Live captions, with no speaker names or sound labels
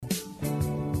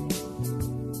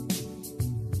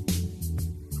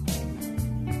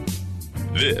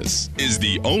This is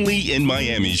the Only in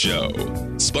Miami show,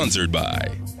 sponsored by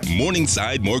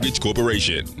Morningside Mortgage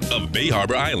Corporation of Bay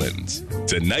Harbor Islands.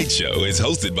 Tonight's show is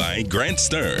hosted by Grant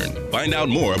Stern. Find out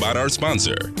more about our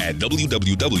sponsor at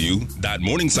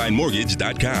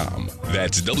www.morningsidemortgage.com.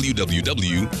 That's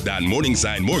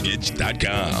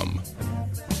www.morningsidemortgage.com.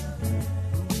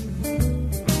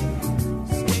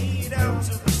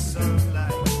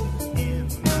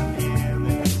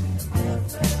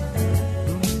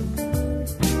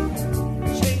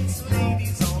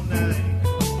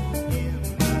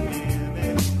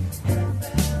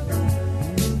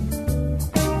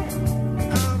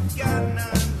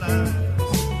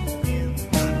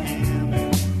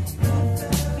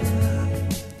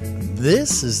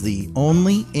 This is the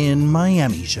Only in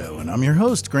Miami show, and I'm your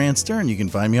host, Grant Stern. You can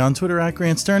find me on Twitter at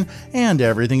Grant Stern and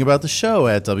everything about the show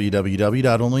at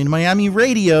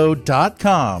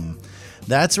www.onlyinmiamiradio.com.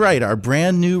 That's right, our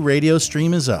brand new radio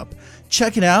stream is up.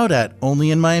 Check it out at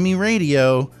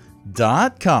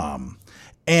onlyinmiamiradio.com.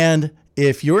 And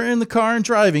if you're in the car and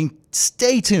driving,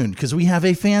 stay tuned because we have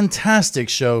a fantastic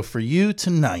show for you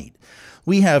tonight.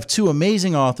 We have two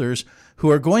amazing authors who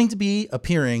are going to be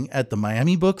appearing at the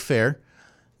Miami Book Fair,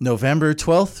 November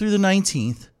 12th through the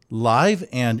 19th, live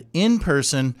and in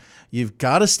person. You've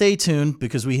got to stay tuned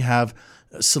because we have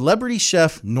celebrity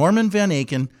chef Norman Van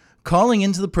Aken calling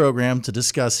into the program to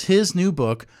discuss his new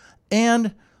book,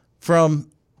 and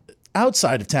from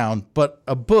outside of town, but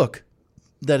a book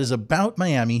that is about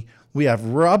Miami, we have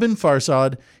Roben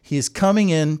Farzad. He is coming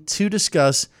in to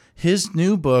discuss his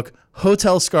new book,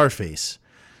 Hotel Scarface.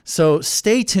 So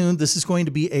stay tuned. This is going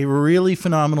to be a really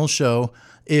phenomenal show.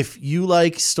 If you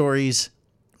like stories,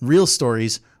 real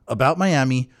stories about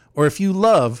Miami, or if you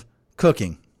love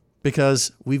cooking,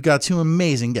 because we've got two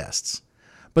amazing guests.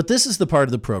 But this is the part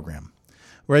of the program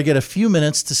where I get a few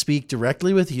minutes to speak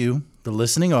directly with you, the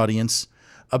listening audience,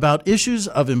 about issues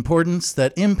of importance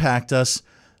that impact us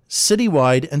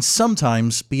citywide and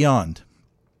sometimes beyond.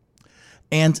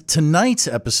 And tonight's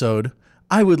episode,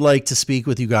 I would like to speak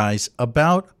with you guys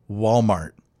about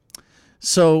Walmart.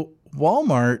 So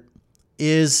Walmart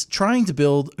is trying to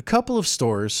build a couple of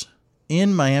stores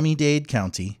in Miami-Dade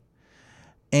County,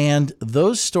 and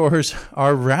those stores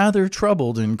are rather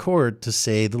troubled in court, to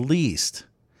say the least.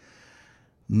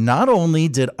 Not only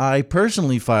did I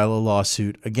personally file a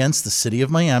lawsuit against the city of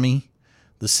Miami,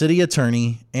 the city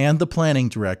attorney, and the planning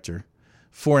director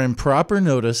for improper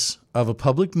notice of a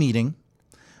public meeting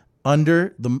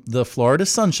under the Florida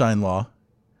Sunshine Law,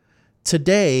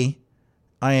 today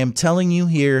I am telling you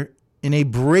here in a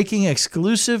breaking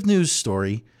exclusive news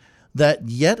story that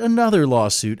yet another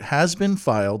lawsuit has been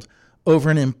filed over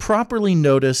an improperly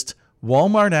noticed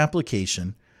Walmart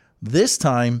application, this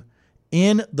time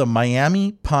in the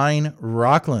Miami Pine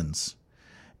Rocklands.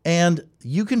 And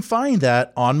you can find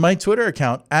that on my Twitter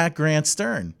account at Grant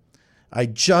Stern. I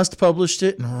just published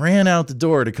it and ran out the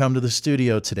door to come to the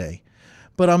studio today.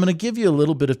 But I'm going to give you a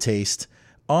little bit of taste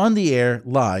on the air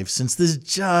live since this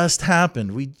just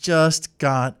happened. We just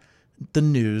got the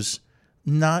news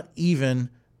not even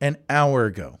an hour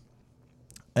ago.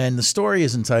 And the story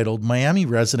is entitled, Miami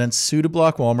Residents Sue to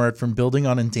Block Walmart from Building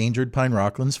on Endangered Pine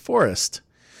Rocklands Forest.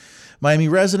 Miami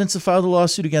residents have filed a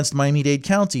lawsuit against Miami-Dade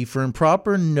County for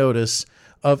improper notice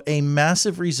of a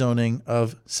massive rezoning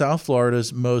of South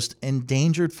Florida's most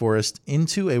endangered forest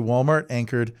into a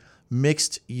Walmart-anchored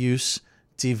mixed-use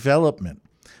development.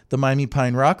 The Miami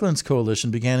Pine Rocklands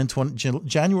Coalition began in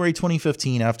January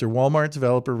 2015 after Walmart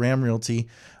developer Ram Realty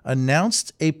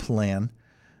announced a plan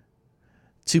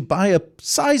to buy a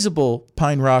sizable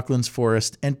Pine Rocklands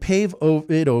forest and pave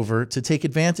it over to take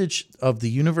advantage of the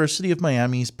University of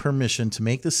Miami's permission to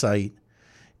make the site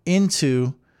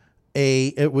into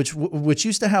which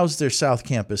used to house their South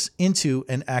Campus, into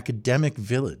an academic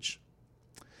village.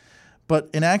 But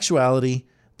in actuality,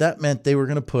 that meant they were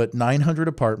going to put 900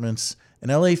 apartments, an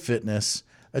LA Fitness,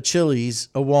 a Chili's,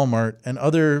 a Walmart, and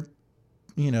other,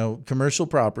 commercial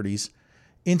properties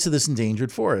into this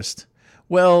endangered forest.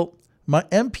 Well, my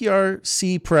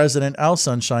MPRC president, Al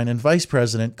Sunshine, and vice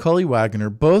president, Cully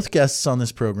Wagner, both guests on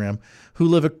this program, who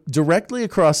live directly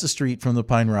across the street from the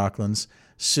Pine Rocklands,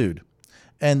 sued.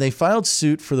 And they filed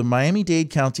suit for the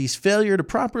Miami-Dade County's failure to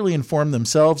properly inform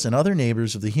themselves and other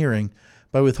neighbors of the hearing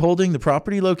by withholding the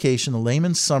property location, the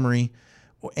layman's summary,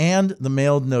 and the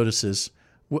mailed notices.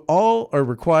 All are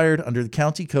required under the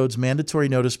county code's mandatory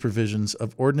notice provisions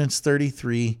of Ordinance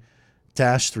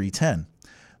 33-310.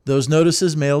 Those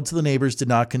notices mailed to the neighbors did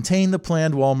not contain the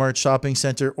planned Walmart shopping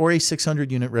center or a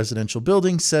 600-unit residential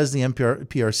building, says the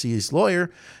MPRC's lawyer,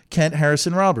 Kent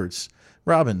Harrison Robbins.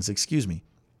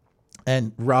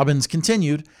 And Robbins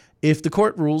continued, If the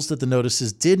court rules that the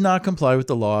notices did not comply with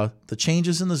the law, the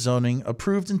changes in the zoning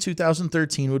approved in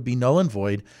 2013 would be null and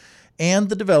void, and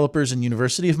the developers and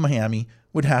University of Miami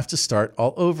would have to start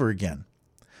all over again.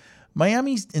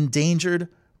 Miami's endangered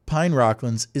pine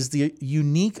rocklands is the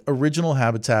unique original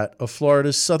habitat of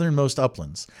Florida's southernmost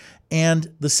uplands,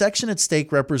 and the section at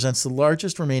stake represents the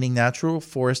largest remaining natural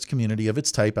forest community of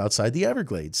its type outside the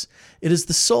Everglades. It is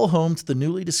the sole home to the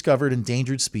newly discovered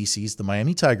endangered species, the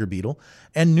Miami tiger beetle,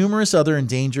 and numerous other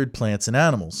endangered plants and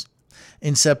animals.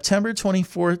 In September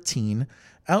 2014,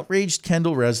 outraged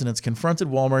Kendall residents confronted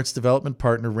Walmart's development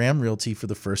partner Ram Realty for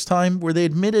the first time, where they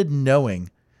admitted knowing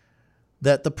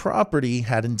that the property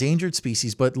had endangered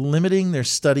species, but limiting their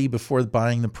study before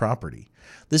buying the property.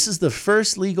 This is the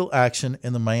first legal action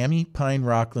in the Miami Pine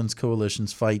Rocklands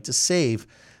Coalition's fight to save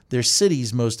their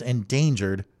city's most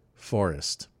endangered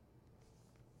forest.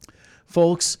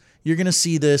 Folks, you're going to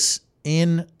see this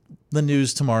in the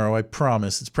news tomorrow, I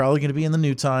promise. It's probably going to be in the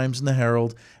New Times and the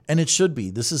Herald, and it should be.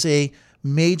 This is a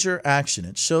major action.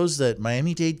 It shows that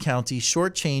Miami-Dade County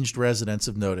shortchanged residents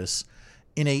of notice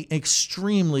in an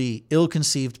extremely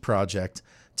ill-conceived project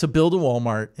to build a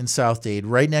Walmart in South Dade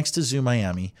right next to Zoo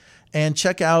Miami. And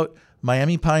check out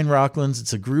Miami Pine Rocklands.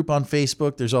 It's a group on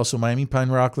Facebook. There's also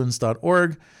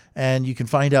miamipinerocklands.org, and you can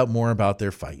find out more about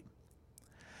their fight.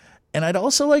 And I'd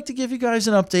also like to give you guys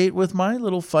an update with my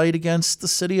little fight against the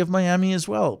city of Miami as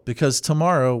well, because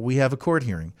tomorrow we have a court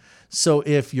hearing. So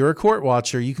if you're a court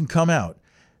watcher, you can come out.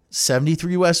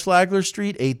 73 West Flagler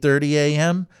Street, 8:30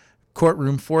 a.m.,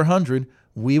 courtroom 400.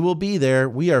 We will be there.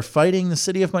 We are fighting the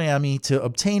city of Miami to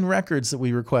obtain records that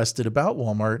we requested about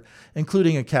Walmart,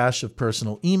 including a cache of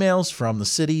personal emails from the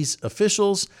city's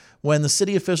officials when the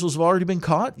city officials have already been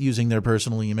caught using their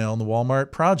personal email in the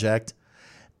Walmart project.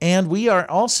 And we are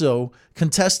also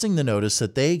contesting the notice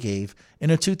that they gave in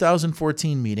a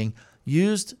 2014 meeting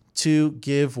used to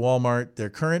give Walmart their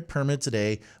current permit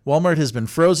today. Walmart has been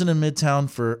frozen in Midtown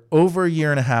for over a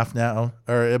year and a half now,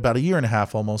 or about a year and a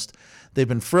half almost. They've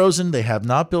been frozen. They have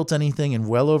not built anything in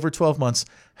well over 12 months.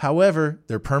 However,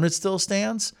 their permit still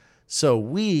stands. So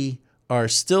we are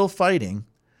still fighting.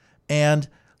 And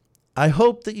I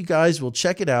hope that you guys will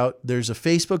check it out. There's a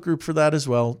Facebook group for that as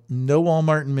well.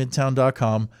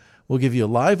 NoWalmartInMidtown.com. We'll give you a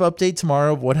live update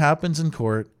tomorrow of what happens in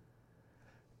court.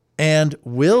 And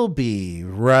we'll be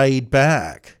right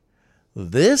back.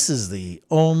 This is the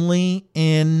Only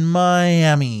in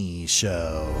Miami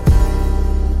show.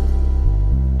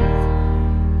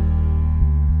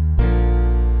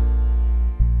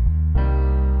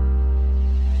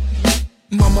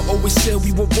 Mama always said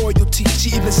we were royalty. She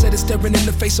even said it's staring in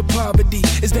the face of poverty.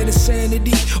 Is that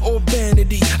insanity or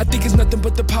vanity? I think it's nothing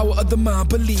but the power of the mind.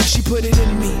 Believe she put it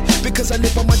in me because I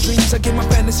live by my dreams. I give my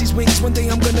fantasies wings. One day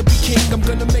I'm gonna be king. I'm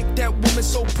gonna make that woman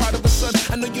so proud of her son.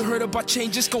 I know you heard about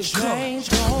change. It's gonna come.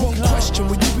 One question: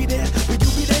 will you be there? Will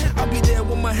you be there? I'll be there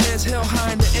with my hands held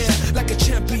high in the air like a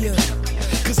champion.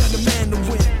 Cause I'm the man to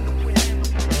win.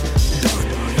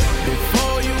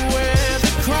 Before you wear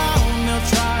the crown, they'll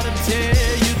try to tear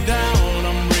you down.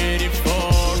 I'm ready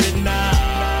for it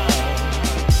now.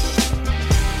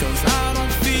 Cause I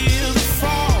don't feel the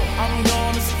fall. I'm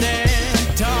gonna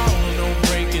stand tall. No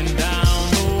breaking down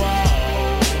the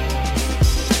wall.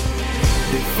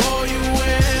 Before you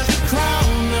wear the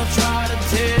crown, they'll try to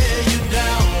tear you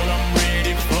down. I'm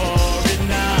ready for it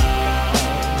now.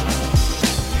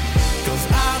 Cause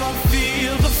I don't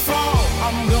feel the fall.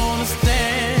 I'm gonna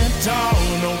stand tall.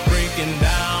 No breaking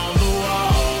down the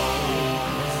wall.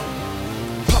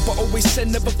 Papa always said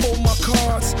never fold my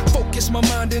cards. Focus my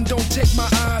mind and don't take my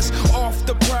eyes off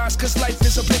the prize. Cause life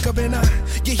is a blink of an eye.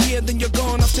 You're here, then you're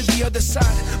gone off to the other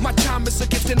side. My time is a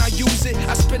gift and I use it.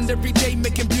 I spend every day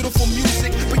making beautiful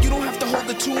music. But you don't have to hold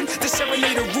the tune to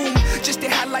serenade a room. Just stay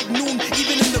high like noon,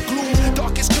 even in the gloom.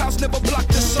 Darkest clouds never block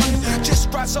the sun.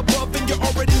 Just rise above and you're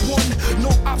already won.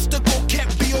 No obstacle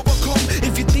can't be overcome.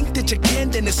 If you think that you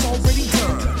can, then it's already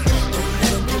done.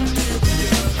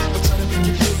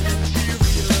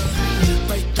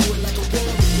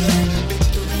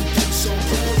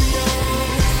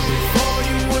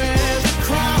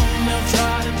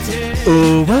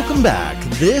 Welcome back.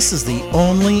 This is the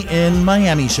Only in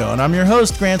Miami show, and I'm your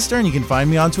host, Grant Stern. You can find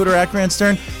me on Twitter at Grant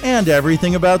Stern and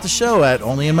everything about the show at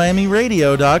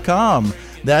onlyinmiamiradio.com.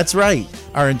 That's right,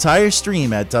 our entire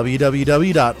stream at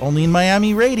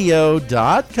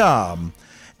www.onlyinmiamiradio.com.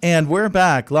 And we're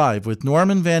back live with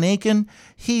Norman Van Aken.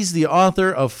 He's the author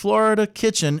of Florida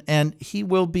Kitchen, and he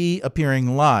will be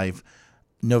appearing live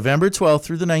November 12th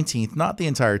through the 19th, not the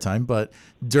entire time, but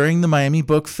during the Miami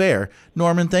Book Fair.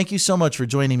 Norman, thank you so much for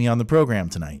joining me on the program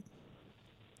tonight.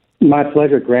 My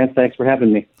pleasure, Grant. Thanks for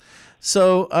having me.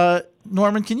 So,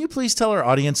 Norman, can you please tell our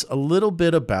audience a little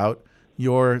bit about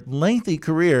your lengthy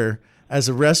career as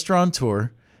a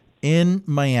restaurateur in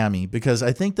Miami? Because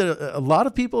I think that a lot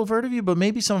of people have heard of you, but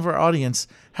maybe some of our audience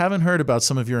haven't heard about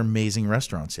some of your amazing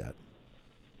restaurants yet.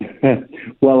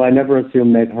 Well, I never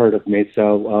assumed they'd heard of me.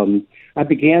 So I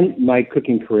began my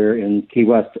cooking career in Key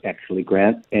West, actually,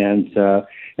 Grant, and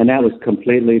that was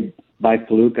completely by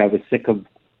fluke. I was sick of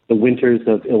the winters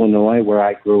of Illinois, where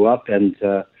I grew up, and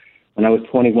when I was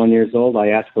 21 years old, I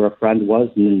asked where a friend was,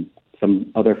 and some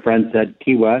other friends said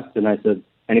Key West, and I said,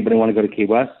 anybody want to go to Key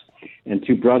West? And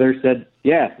two brothers said,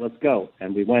 yeah, let's go.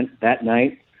 And we went that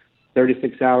night.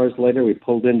 36 hours later, we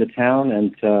pulled into town,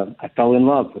 and I fell in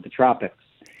love with the tropics.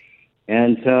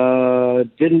 And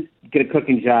didn't get a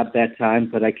cooking job that time,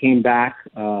 but I came back,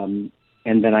 and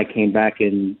then I came back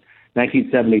in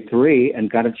 1973 and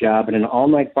got a job at an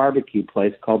all-night barbecue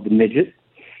place called The Midget,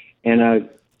 and a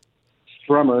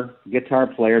drummer, guitar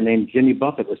player named Jimmy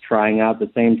Buffett was trying out at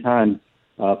the same time,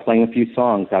 playing a few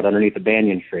songs out underneath the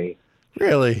banyan tree.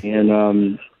 Really?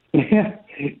 And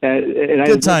and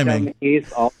good timing. I was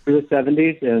East all through the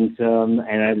 70s, and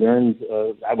I learned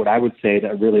what I would say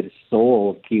that really the soul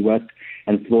of Key West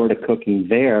and Florida cooking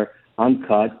there,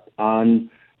 uncut,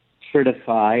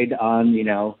 certified,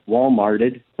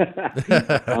 Walmarted,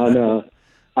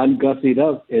 on gussied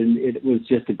up, and it was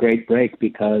just a great break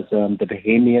because the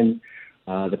Bahamian,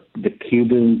 the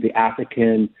Cuban, the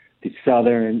African, the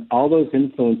Southern, all those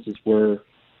influences were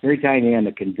very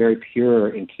dynamic and very pure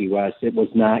in Key West. It was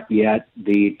not yet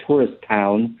the tourist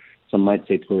town, some might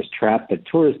say tourist trap, but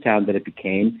tourist town that it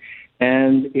became.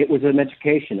 And it was an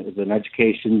education. It was an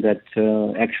education that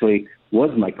actually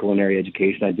was my culinary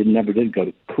education. I never did go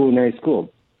to culinary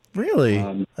school. Really?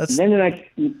 That's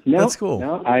cool.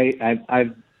 No,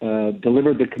 I've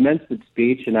delivered the commencement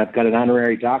speech, and I've got an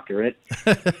honorary doctorate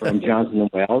from Johnson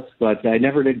 & Wales, but I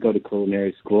never did go to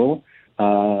culinary school.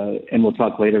 And we'll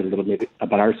talk later a little bit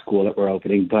about our school that we're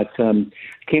opening. But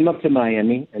came up to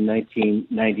Miami in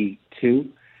 1992,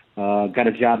 got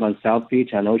a job on South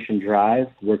Beach on Ocean Drive,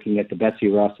 working at the Betsy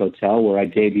Ross Hotel, where I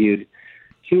debuted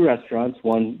two restaurants,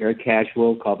 one very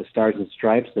casual called the Stars and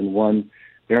Stripes, and one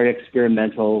very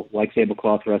experimental white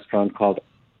tablecloth restaurant called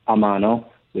A Mano,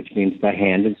 which means by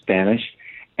hand in Spanish.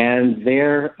 And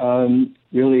there,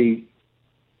 really,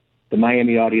 the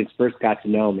Miami audience first got to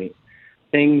know me.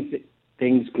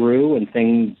 Things grew and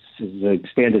things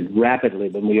expanded rapidly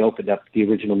when we opened up the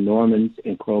original Norman's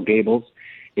in Coral Gables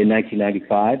in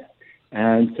 1995.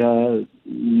 And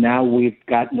now we've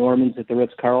got Norman's at the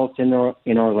Ritz-Carlton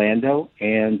in Orlando.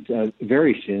 And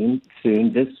very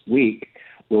soon, this week,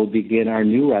 we'll begin our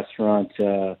new restaurant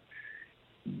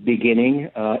beginning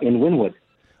in Wynwood.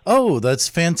 Oh, that's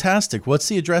fantastic. What's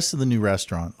the address of the new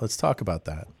restaurant? Let's talk about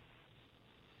that.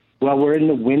 Well, we're in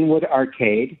the Wynwood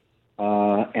Arcade.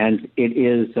 And it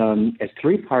is a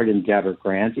three-part endeavor,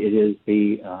 Grant. It is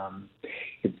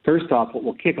first off, what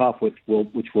we'll kick off with,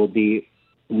 which will be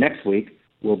next week,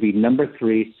 will be number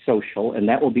 3 social, and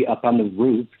that will be up on the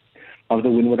roof of the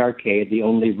Wynwood Arcade, the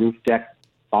only roof deck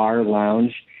bar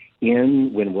lounge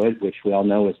in Wynwood, which we all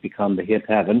know has become the hip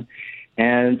heaven.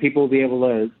 And people will be able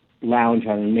to lounge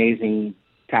on amazing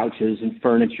couches and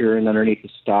furniture and underneath the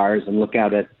stars and look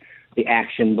out at the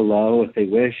action below if they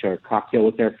wish, or cocktail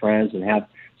with their friends and have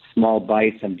small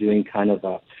bites. I'm doing kind of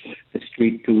the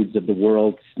street foods of the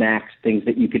world, snacks, things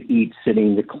that you could eat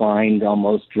sitting reclined,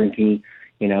 almost drinking,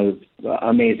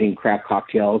 amazing craft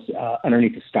cocktails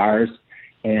underneath the stars,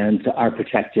 and our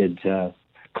protected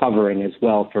covering as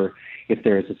well for if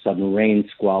there is a sudden rain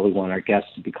squall. We want our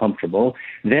guests to be comfortable.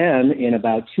 Then in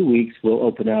about 2 weeks, we'll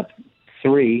open up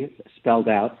 3, spelled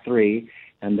out 3,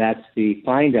 and that's the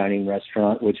fine dining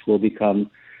restaurant, which will become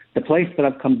the place that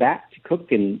I've come back to cook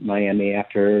in Miami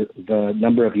after the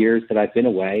number of years that I've been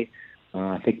away.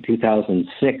 I think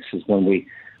 2006 is when we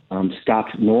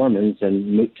stopped Norman's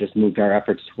and just moved our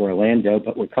efforts to Orlando.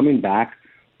 But we're coming back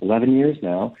 11 years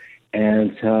now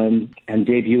and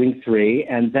debuting 3.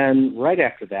 And then right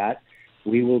after that,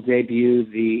 we will debut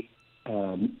the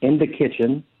In the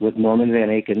Kitchen with Norman Van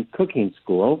Aken Cooking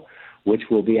School, which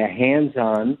will be a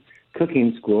hands-on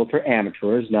cooking school for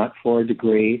amateurs, not for a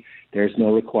degree. There's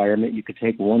no requirement. You could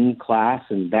take one class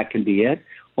and that can be it,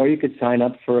 or you could sign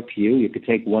up for a few. You could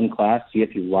take one class, see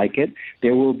if you like it.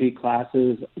 There will be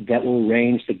classes that will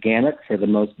range the gamut for the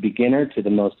most beginner to the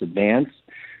most advanced.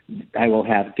 I will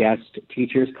have guest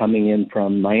teachers coming in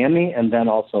from Miami and then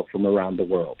also from around the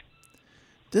world.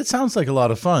 That sounds like a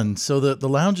lot of fun. So the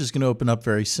lounge is going to open up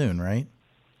very soon, right?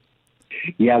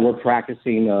 Yeah, we're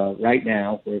practicing right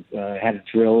now. We've had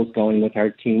drills going with our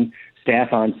team.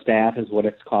 Staff on staff is what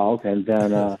it's called. And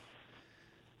then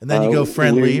And then you go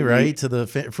friendly, right, to the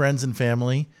friends and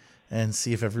family, and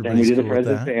see if everybody's cool with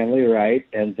that. Then we do the friends and family, right,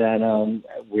 and then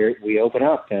we open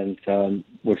up, and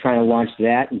we're trying to launch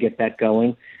that and get that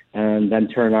going, and then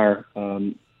turn our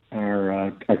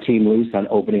team loose on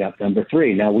opening up number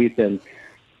 3. Now we've been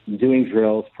doing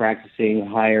drills, practicing,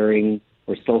 hiring.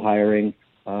 We're still hiring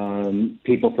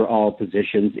people for all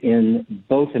positions in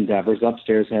both endeavors,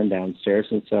 upstairs and downstairs,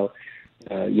 and so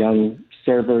young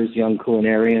servers, young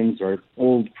culinarians, or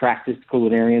old practice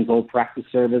culinarians, old practice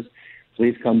servers,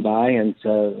 please come by and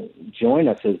join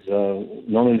us as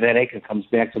Norman Van Aken comes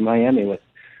back to Miami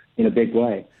in a big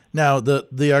way. Now,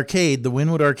 the arcade, the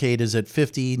Wynwood Arcade, is at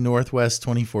 50 Northwest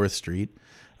 24th Street.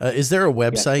 Is there a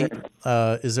website?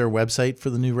 Yes, is there a website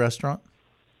for the new restaurant?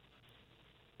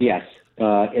 Yes.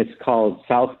 It's called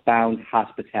Southbound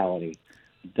Hospitality.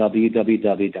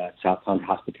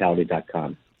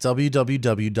 www.southboundhospitality.com.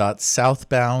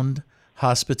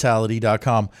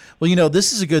 www.southboundhospitality.com. Well,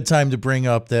 this is a good time to bring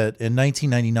up that in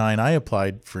 1999 I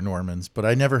applied for Norman's, but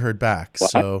I never heard back.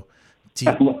 So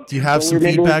do you have some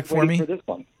feedback for me? For this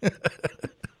one.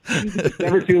 It's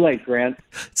never too late, Grant.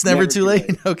 It's never too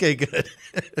late? Okay, good.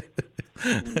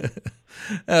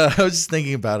 I was just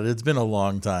thinking about it. It's been a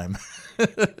long time.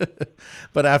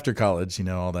 But after college,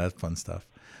 all that fun stuff.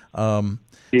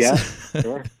 Yeah,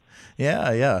 sure.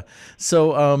 Yeah.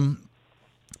 So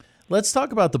let's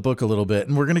talk about the book a little bit,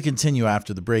 and we're going to continue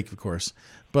after the break, of course.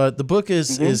 But the book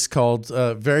is called,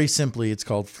 very simply, it's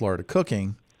called Florida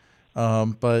Cooking.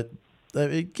 But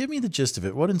give me the gist of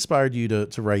it. What inspired you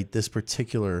to write this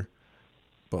particular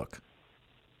book?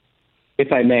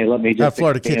 If I may, let me just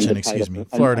Florida Kitchen, excuse me.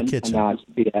 Florida Kitchen.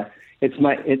 Yeah, it's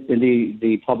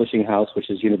the publishing house, which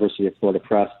is University of Florida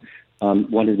Press.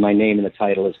 Wanted my name in the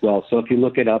title as well. So if you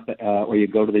look it up, or you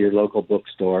go to your local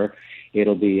bookstore,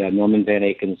 it'll be Norman Van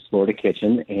Aken's Florida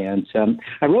Kitchen. And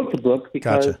I wrote the book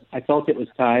because Gotcha. I felt it was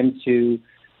time to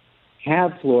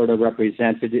have Florida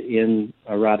represented in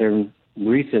a rather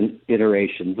recent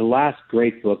iteration. The last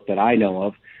great book that I know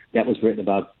of that was written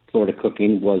about Florida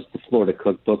cooking was the Florida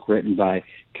Cookbook, written by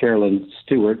Carolyn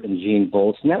Stewart and Gene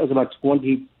Bolts, and that was about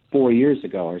 24 years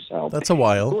ago or so. That's a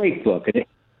while. Great book,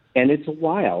 and it's a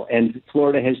while. And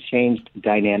Florida has changed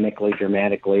dynamically,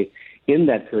 dramatically in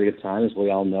that period of time, as we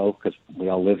all know, because we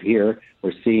all live here.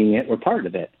 We're seeing it. We're part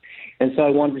of it. And so I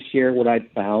wanted to share what I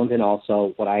found and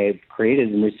also what I have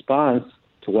created in response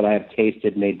to what I have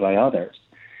tasted made by others.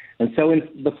 And so in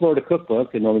the Florida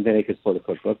Cookbook, in Norman Van Aken's Florida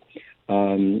Cookbook,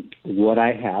 what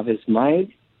I have is my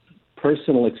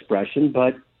personal expression,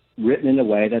 but written in a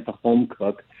way that the home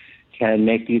cook can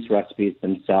make these recipes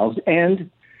themselves. And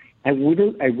I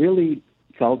really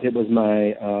felt it was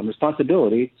my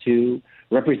responsibility to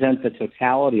represent the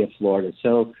totality of Florida.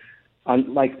 So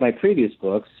unlike my previous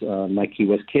books, my Key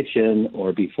West Kitchen,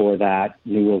 or before that,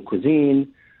 New World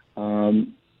Cuisine,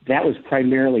 that was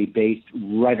primarily based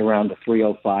right around the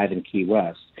 305 in Key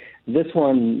West. This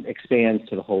one expands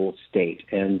to the whole state.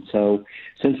 And so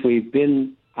since we've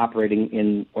been operating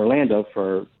in Orlando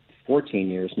for 14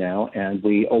 years now, and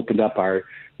we opened up our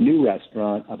new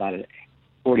restaurant about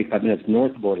 45 minutes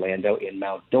north of Orlando in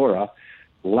Mount Dora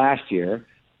last year,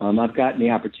 I've gotten the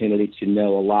opportunity to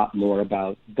know a lot more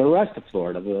about the rest of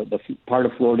Florida, the part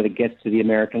of Florida that gets to the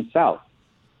American South.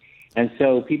 And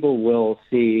so people will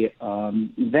see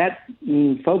that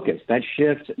focus, that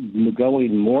shift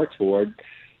going more toward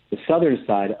the southern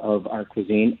side of our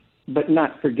cuisine, but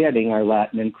not forgetting our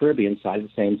Latin and Caribbean side at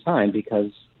the same time,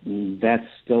 because that's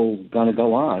still going to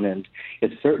go on. And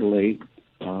it's certainly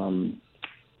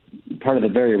part of the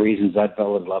very reasons I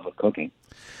fell in love with cooking.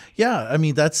 Yeah, I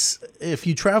mean, if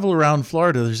you travel around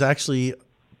Florida, there's actually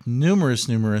numerous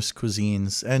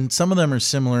cuisines, and some of them are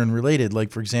similar and related.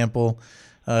 Like, for example,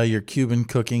 your Cuban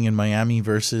cooking in Miami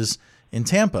versus in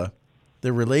Tampa.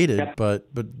 They're related, yeah, but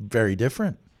very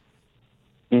different.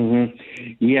 Mm-hmm.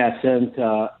 Yes,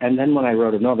 and then when I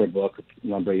wrote another book a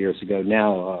number of years ago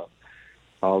now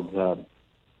called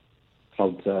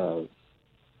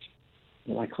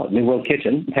I call it New World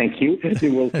Kitchen. Thank you,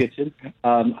 New World Kitchen.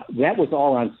 That was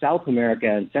all on South America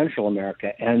and Central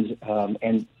America, and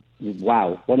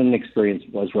wow, what an experience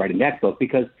it was writing that book,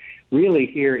 because really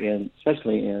here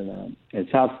especially in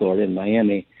South Florida, in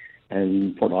Miami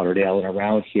and Fort Lauderdale and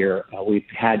around here, we've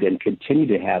had and continue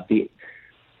to have the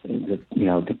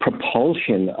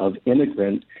propulsion of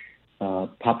immigrant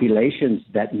populations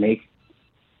that make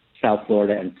South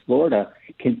Florida and Florida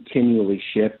continually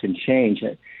shift and change.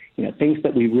 Things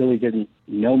that we really didn't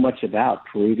know much about.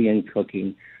 Peruvian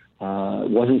cooking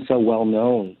wasn't so well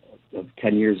known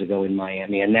 10 years ago in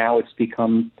Miami, and now it's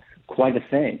become quite a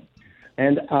thing.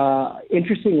 And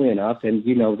interestingly enough, and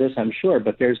you know this, I'm sure,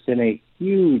 but there's been a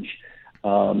huge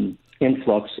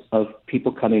influx of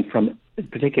people coming from,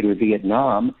 particularly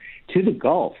Vietnam, to the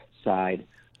Gulf side,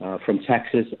 from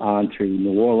Texas on through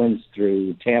New Orleans,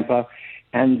 through Tampa.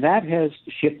 And that has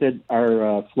shifted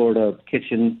our Florida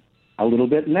kitchen a little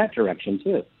bit in that direction,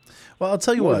 too. Well, I'll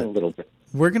tell you A little what. bit.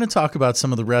 We're going to talk about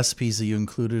some of the recipes that you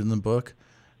included in the book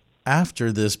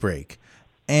after this break.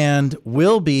 And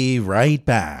we'll be right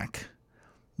back.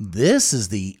 This is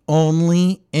the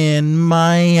Only in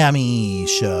Miami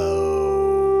show.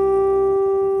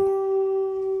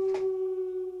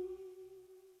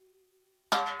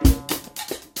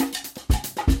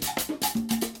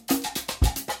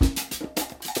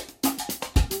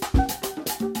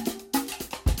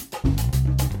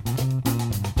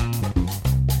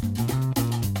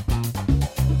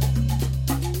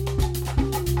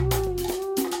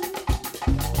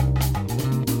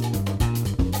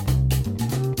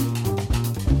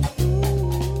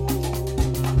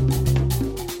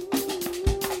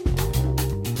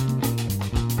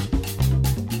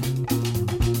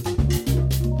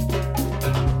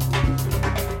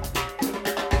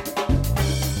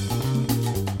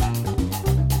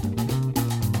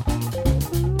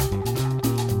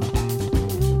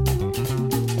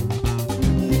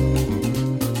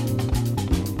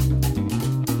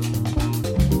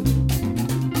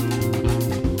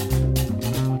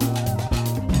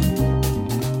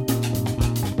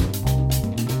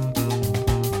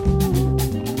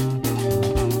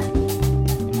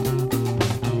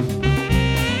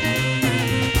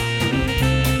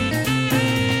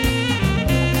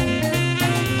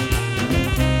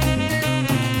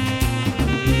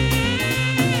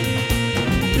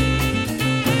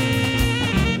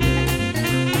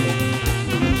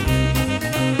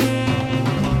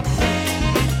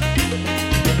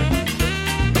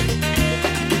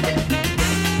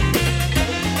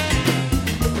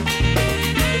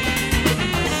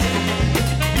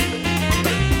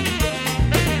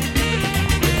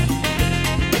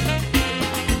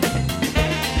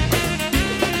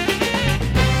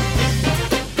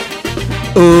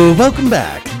 Welcome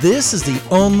back. This is the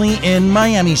Only in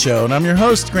Miami show, and I'm your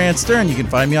host, Grant Stern. You can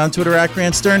find me on Twitter at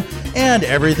Grant Stern and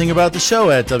everything about the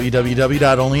show at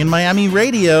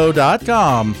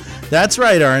www.onlyinmiamiradio.com. That's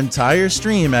right, our entire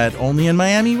stream at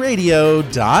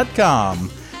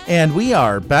onlyinmiamiradio.com. And we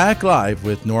are back live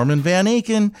with Norman Van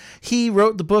Aken. He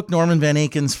wrote the book Norman Van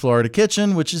Aken's Florida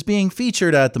Kitchen, which is being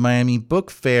featured at the Miami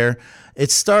Book Fair. It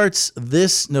starts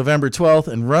this November 12th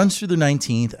and runs through the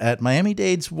 19th at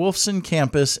Miami-Dade's Wolfson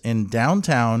campus in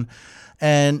downtown.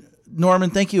 And Norman,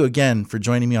 thank you again for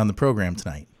joining me on the program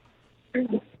tonight.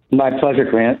 My pleasure,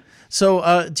 Grant.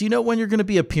 So do you know when you're going to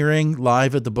be appearing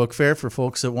live at the book fair for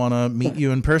folks that want to meet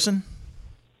you in person?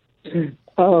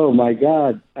 Oh, my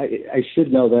God. I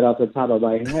should know that off the top of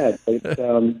my head.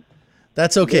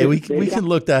 That's okay. We can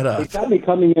look that up. They've got me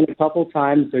coming in a couple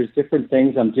times. There's different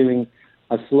things. I'm doing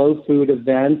a slow food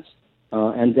event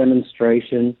and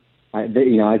demonstration. I'd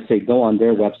say go on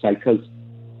their website because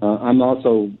I'm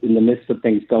also in the midst of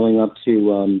things going up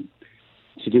to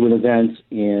do an event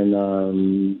in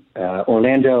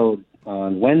Orlando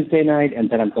on Wednesday night, and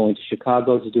then I'm going to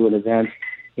Chicago to do an event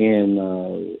in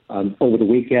over the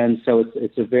weekend. So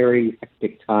it's a very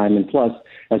hectic time. And plus,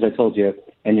 as I told you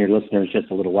and your listeners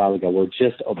just a little while ago, we're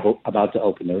just about to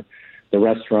open the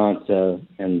restaurant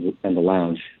and the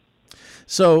lounge.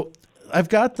 So I've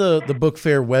got the book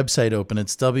fair website open.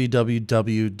 It's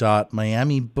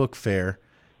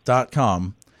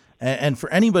www.miamibookfair.com. And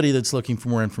for anybody that's looking for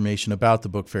more information about the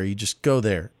book fair, you just go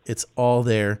there. It's all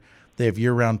there. They have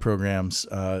year-round programs,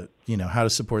 how to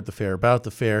support the fair, about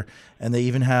the fair. And they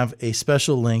even have a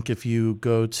special link if you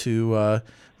go to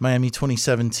Miami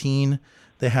 2017.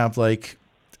 They have like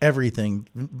everything,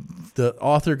 the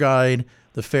author guide,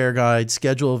 the fair guide,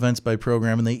 schedule events by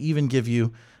program, and they even give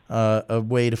you a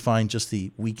way to find just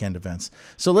the weekend events.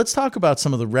 So let's talk about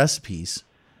some of the recipes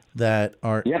that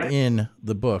are in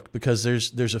the book, because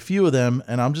there's a few of them,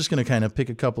 and I'm just going to kind of pick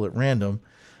a couple at random.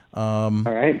 All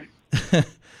right.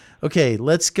 Okay,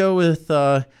 let's go with,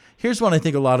 here's one I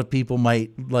think a lot of people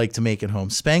might like to make at home.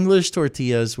 Spanglish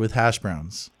tortillas with hash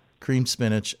browns, creamed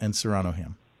spinach, and serrano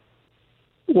ham.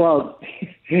 Well,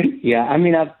 yeah, I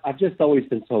mean, I've just always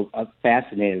been so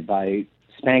fascinated by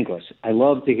Spanglish. I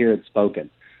love to hear it spoken.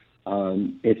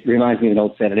 It reminds me of an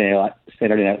old Saturday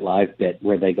Night Live bit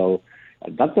where they go,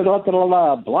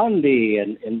 Blondie,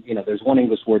 and there's one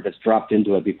English word that's dropped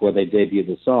into it before they debut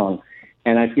the song.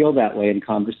 And I feel that way in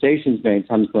conversations many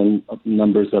times when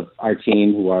members of our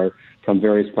team who are from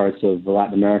various parts of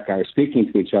Latin America are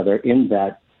speaking to each other in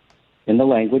that in the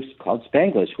language called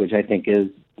Spanglish, which I think is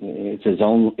it's its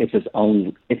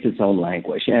own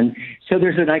language. And so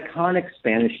there's an iconic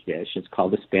Spanish dish. It's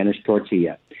called the Spanish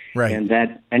tortilla. Right. And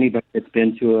that anybody that's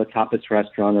been to a tapas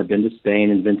restaurant or been to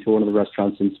Spain and been to one of the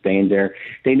restaurants in Spain there,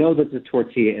 they know that the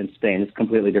tortilla in Spain is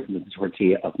completely different than the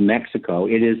tortilla of Mexico.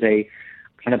 It is a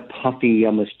kind of puffy,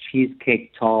 almost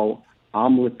cheesecake tall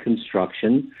omelet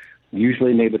construction,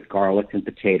 usually made with garlic and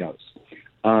potatoes.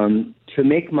 To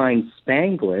make mine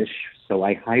Spanglish, so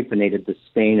I hyphenated the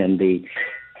Spain and the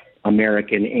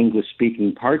American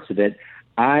English-speaking parts of it,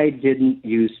 I didn't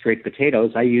use straight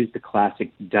potatoes. I used the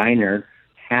classic diner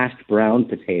hashed brown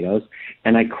potatoes,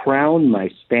 and I crowned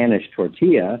my Spanish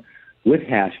tortilla with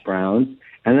hash browns,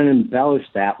 and then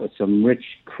embellished that with some rich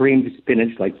creamed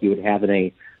spinach like you would have in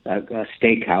a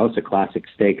steakhouse, a classic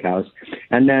steakhouse,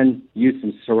 and then use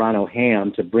some Serrano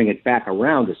ham to bring it back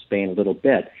around to Spain a little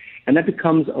bit. And that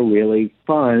becomes a really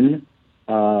fun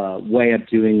way of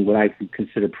doing what I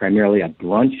consider primarily a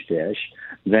brunch dish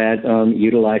that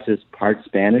utilizes part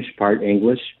Spanish, part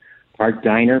English, part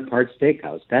diner, part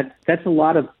steakhouse. That's a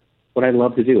lot of what I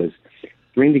love to do is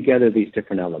bring together these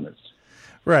different elements.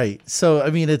 Right. So,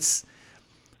 I mean, it's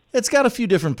got a few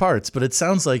different parts, but it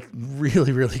sounds like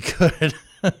really, really good.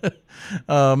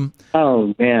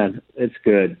 Oh, man, it's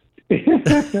good.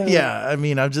 Yeah, I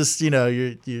mean, I'm just,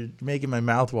 you're making my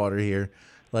mouth water here,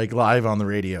 like live on the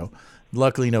radio.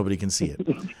 Luckily, nobody can see it.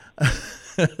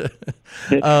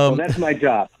 Well, that's my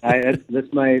job.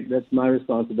 That's my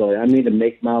responsibility. I need to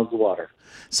make mouths water.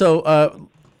 So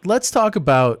let's talk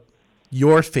about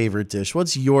your favorite dish.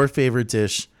 What's your favorite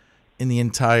dish in the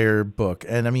entire book?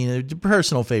 And I mean, a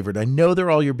personal favorite. I know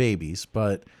they're all your babies,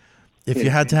 but if you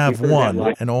had to have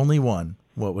one and only one,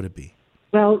 what would it be?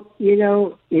 Well, I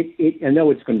know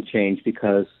it's going to change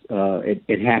because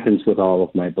it happens with all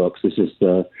of my books. This is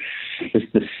the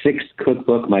sixth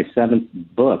cookbook, my seventh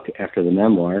book after the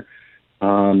memoir.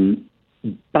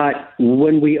 But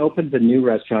when we opened the new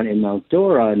restaurant in Mount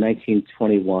Dora in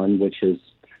 1921, which is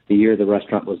the year the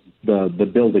restaurant was, the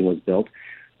building was built,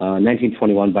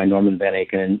 1921 by Norman Van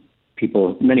Aken.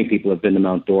 Many people have been to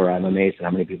Mount Dora. I'm amazed at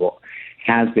how many people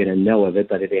have been and know of it.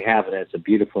 But if they haven't, it's a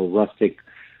beautiful, rustic,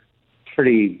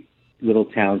 pretty little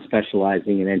town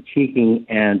specializing in antiquing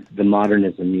and the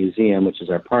Modernism Museum, which is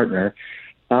our partner.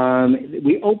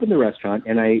 We opened the restaurant,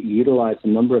 and I utilized a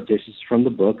number of dishes from the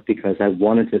book because I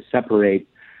wanted to separate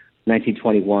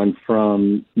 1921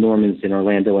 from Norman's in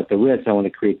Orlando at the Ritz. I want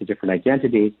to create the different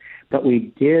identities. But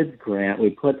we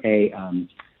put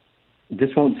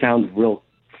this won't sound real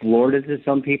Florida to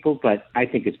some people, but I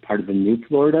think it's part of the new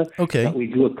Florida. Okay. But we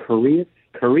do a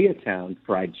Koreatown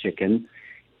fried chicken,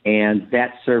 and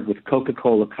that's served with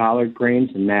Coca-Cola collard greens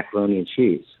and macaroni and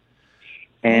cheese.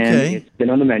 And It's been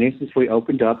on the menu since we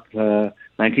opened up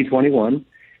 1921,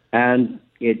 and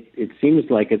it seems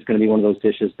like it's going to be one of those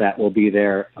dishes that will be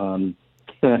there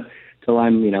till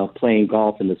I'm playing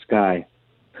golf in the sky.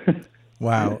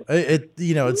 Wow,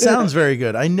 it sounds very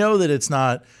good. I know that it's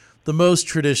not the most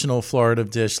traditional Florida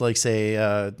dish, like say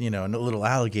a little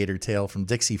alligator tail from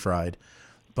Dixie Fried,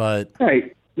 but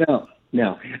right,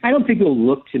 no, I don't think it'll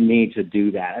look to me to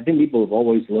do that. I think people have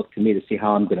always looked to me to see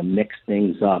how I'm going to mix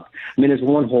things up. I mean, there's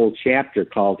one whole chapter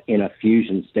called "In a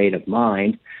Fusion State of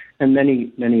Mind," and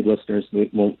many listeners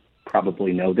won't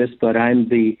probably know this, but I'm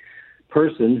the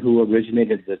person who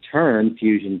originated the term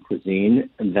fusion cuisine,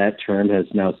 and that term has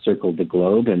now circled the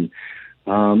globe, and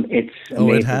it's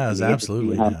amazing. It has,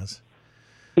 absolutely has.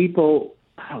 People,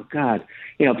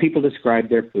 people describe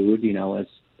their food, as,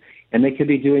 and they could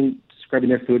be describing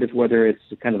their food as whether it's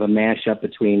kind of a mashup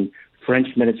between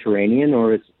French Mediterranean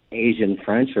or it's Asian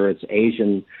French or it's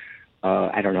Asian,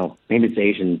 I don't know, maybe it's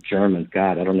Asian German.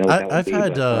 God, I don't know what that would be.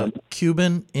 I've had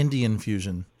Cuban Indian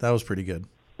fusion. That was pretty good.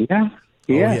 Yeah. Oh,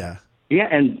 yeah. Yeah,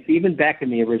 and even back in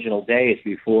the original days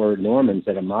before Norman's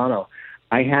at Amano,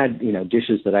 I had,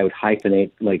 dishes that I would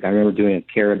hyphenate. Like I remember doing a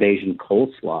Caribbean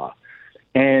coleslaw.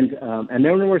 And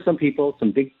there were some people,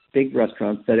 some big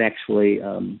restaurants that actually, I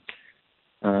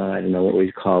don't know what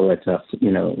we call it.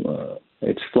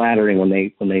 It's flattering when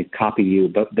they copy you,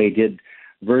 but they did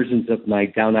versions of my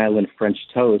Down Island French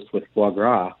toast with foie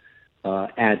gras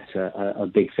at a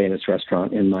big famous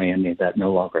restaurant in Miami that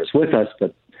no longer is with us.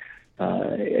 But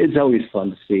it's always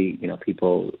fun to see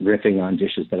people riffing on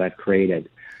dishes that I've created.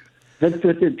 But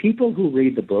the people who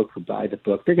read the book, who buy the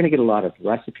book, they're going to get a lot of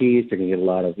recipes. They're going to get a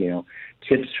lot of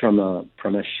tips from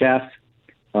a chef.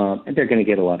 And they're going to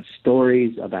get a lot of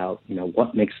stories about,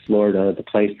 what makes Florida the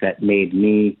place that made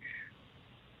me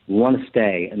want to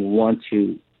stay and want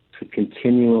to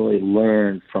continually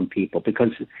learn from people.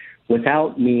 Because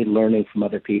without me learning from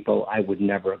other people, I would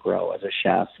never grow as a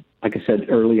chef. Like I said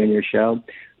earlier in your show,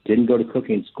 didn't go to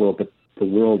cooking school, but the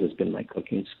world has been my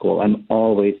cooking school. I'm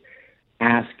always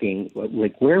asking,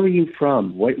 like, where were you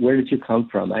from? Where did you come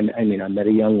from? I mean, I met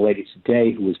a young lady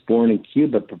today who was born in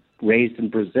Cuba, but raised in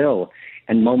Brazil.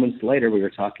 And moments later, we were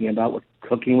talking about what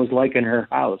cooking was like in her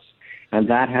house. And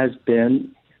that has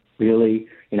been really,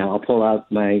 I'll pull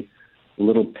out my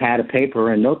little pad of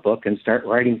paper and notebook and start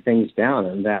writing things down.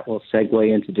 And that will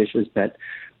segue into dishes that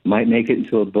might make it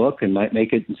into a book and might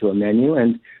make it into a menu.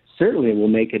 And certainly will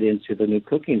make it into the new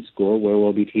cooking school, where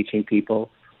we'll be teaching people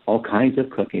all kinds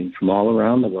of cooking from all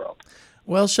around the world.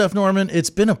 Well, Chef Norman, it's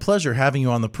been a pleasure having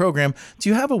you on the program. Do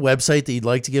you have a website that you'd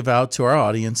like to give out to our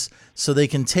audience so they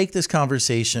can take this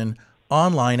conversation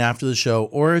online after the show,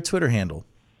 or a Twitter handle?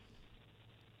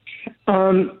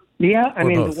 Yeah, I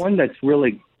mean, both? The one that's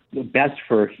really the best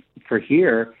for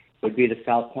here would be the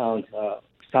Southbound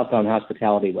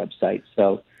Hospitality website.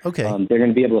 So Okay. they're going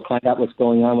to be able to find out what's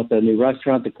going on with the new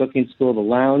restaurant, the cooking school, the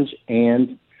lounge,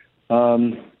 and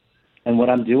what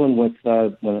I'm doing with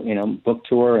book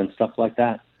tour and stuff like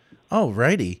that. Oh,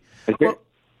 righty.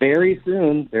 Very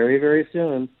soon, very, very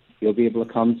soon, you'll be able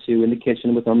to come to In the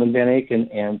Kitchen with Norman Van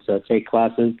Aken and take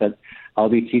classes that I'll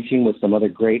be teaching with some other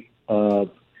great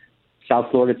South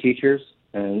Florida teachers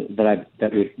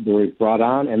that we've brought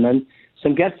on, and then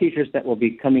some guest teachers that will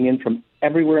be coming in from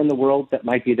everywhere in the world that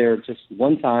might be there just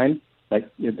one time. Like,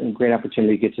 a great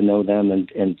opportunity to get to know them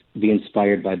and be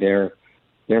inspired by their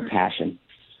passion.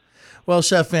 Well,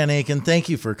 Chef Van Aken, thank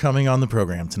you for coming on the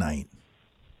program tonight.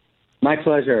 My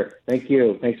pleasure. Thank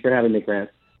you. Thanks for having me,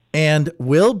 Grant. And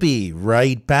we'll be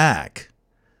right back.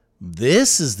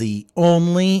 This is the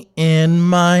Only in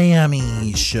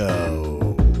Miami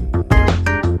show.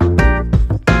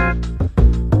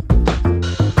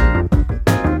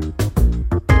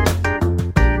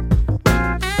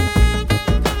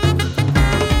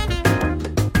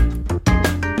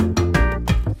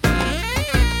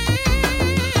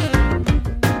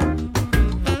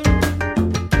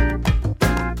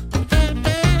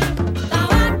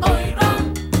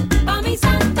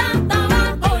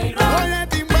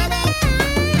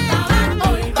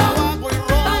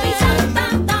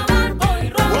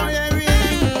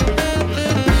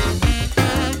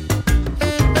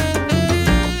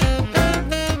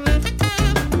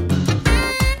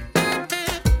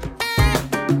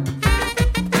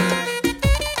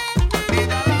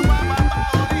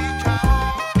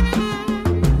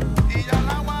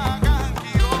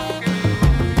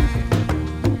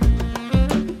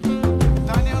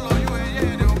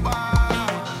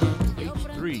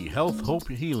 Health Hope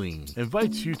Healing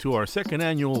invites you to our second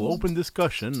annual open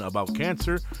discussion about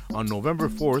cancer on November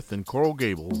 4th in Coral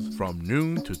Gables from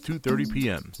noon to 2:30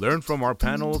 p.m. Learn from our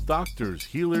panel of doctors,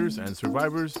 healers, and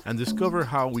survivors and discover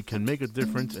how we can make a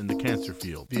difference in the cancer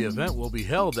field. The event will be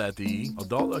held at the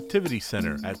Adult Activity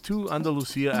Center at 2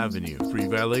 Andalusia Avenue. Free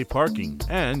valet parking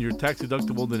and your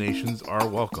tax-deductible donations are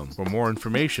welcome. For more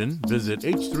information, visit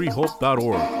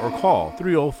h3hope.org or call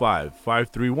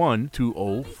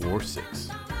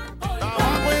 305-531-2046.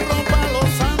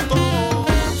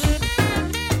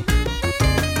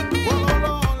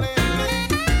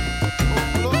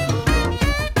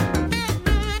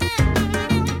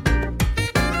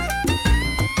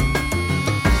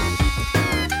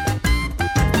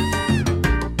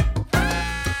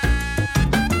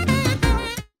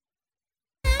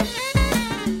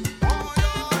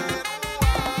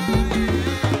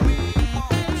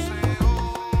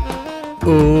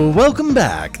 Welcome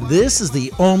back. This is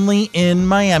the Only in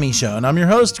Miami show, and I'm your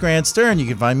host, Grant Stern. You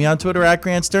can find me on Twitter at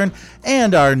Grant Stern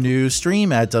and our new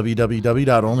stream at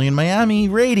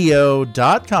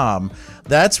www.onlyinmiamiradio.com.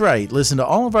 That's right. Listen to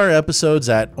all of our episodes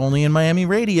at Only in Miami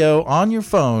Radio on your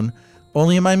phone,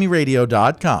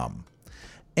 onlyinmiamiradio.com.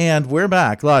 And we're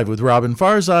back live with Roben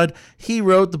Farzad. He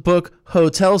wrote the book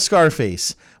Hotel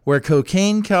Scarface, where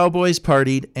cocaine cowboys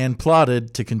partied and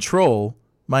plotted to control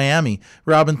Miami.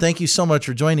 Roben, thank you so much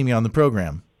for joining me on the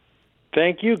program.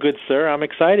 Thank you, good sir. I'm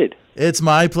excited. It's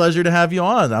my pleasure to have you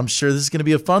on. I'm sure this is going to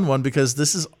be a fun one because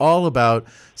this is all about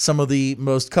some of the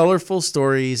most colorful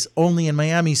stories, only in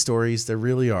Miami stories there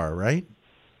really are, right?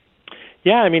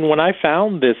 Yeah, I mean, when I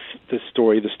found this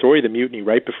story, the story of the mutiny,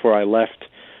 right before I left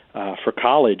for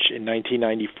college in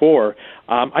 1994,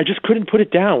 I just couldn't put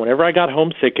it down. Whenever I got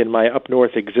homesick in my up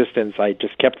north existence, I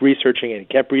just kept researching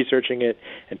it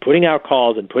and putting out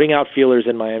calls and putting out feelers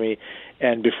in Miami.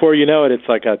 And before you know it, it's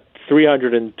like a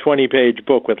 320-page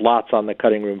book with lots on the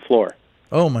cutting room floor.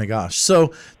 Oh, my gosh.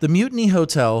 So the Mutiny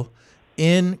Hotel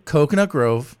in Coconut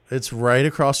Grove, it's right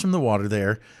across from the water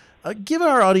there. Give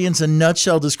our audience a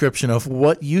nutshell description of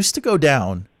what used to go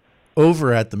down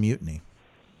over at the Mutiny.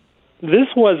 This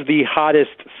was the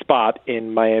hottest spot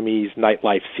in Miami's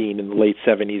nightlife scene in the late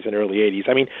 70s and early 80s.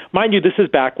 I mean, mind you, this is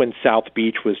back when South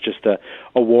Beach was just a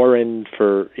warren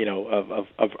for,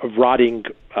 of rotting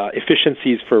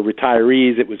efficiencies for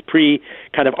retirees. It was pre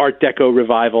kind of Art Deco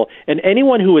revival. And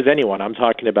anyone who was anyone, I'm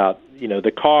talking about,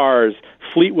 the Cars,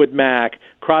 Fleetwood Mac,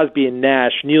 Crosby and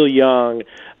Nash, Neil Young,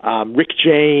 Rick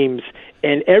James,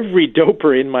 and every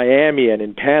doper in Miami and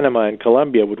in Panama and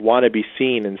Colombia would want to be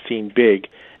seen and seen big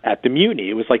at the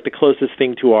Mutiny. It was like the closest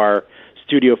thing to our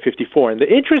Studio 54. And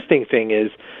the interesting thing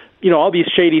is, all these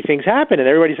shady things happened, and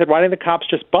everybody said, why didn't the cops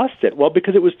just bust it? Well,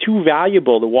 because it was too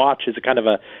valuable to watch as a kind of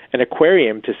an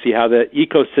aquarium to see how the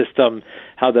ecosystem,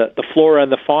 how the flora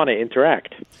and the fauna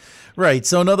interact. Right.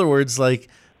 So in other words, like,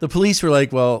 the police were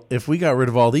like, well, if we got rid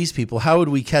of all these people, how would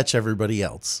we catch everybody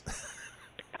else?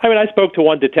 I mean, I spoke to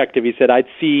one detective. He said, I'd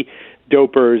see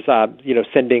dopers,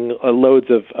 sending loads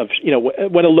of,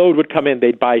 when a load would come in,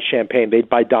 they'd buy champagne, they'd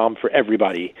buy Dom for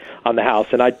everybody on the house.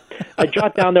 And I'd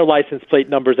jot down their license plate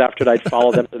numbers after I'd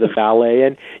follow them to the valet.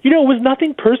 And, it was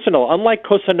nothing personal. Unlike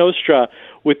Cosa Nostra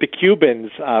with the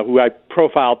Cubans, who I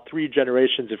profiled 3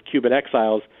 generations of Cuban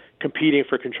exiles competing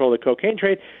for control of the cocaine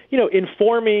trade,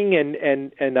 informing and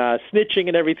snitching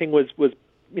and everything was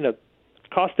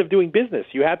cost of doing business.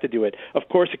 You had to do it. Of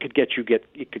course, it could get you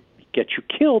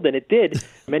killed, and it did.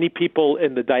 Many people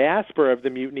in the diaspora of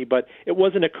the Mutiny, but it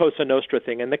wasn't a Cosa Nostra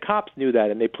thing, and the cops knew that,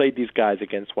 and they played these guys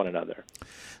against one another.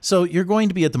 So you're going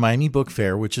to be at the Miami Book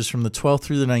Fair, which is from the 12th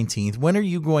through the 19th. When are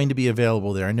you going to be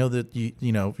available there? I know that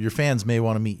your fans may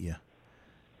want to meet you.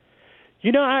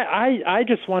 I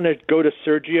just want to go to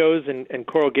Sergio's and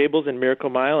Coral Gables and Miracle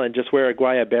Mile and just wear a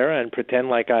guayabera and pretend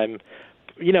like I'm,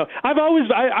 I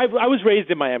was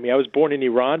raised in Miami. I was born in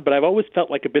Iran, but I've always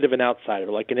felt like a bit of an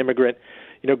outsider, like an immigrant,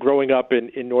 growing up in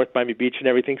North Miami Beach and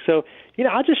everything. So,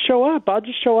 I'll just show up.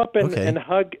 And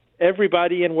hug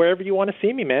everybody and wherever you want to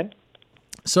see me, man.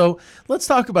 So let's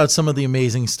talk about some of the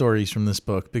amazing stories from this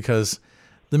book, because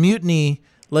the Mutiny,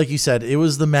 like you said, it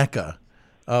was the mecca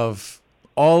of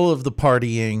all of the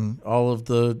partying, all of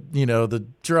the, the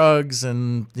drugs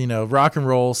and, rock and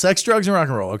roll, sex, drugs, and rock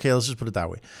and roll. Okay, let's just put it that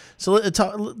way. So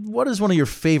what is one of your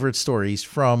favorite stories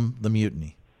from the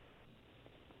Mutiny?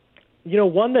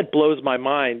 One that blows my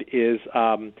mind is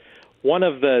one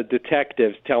of the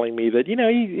detectives telling me that,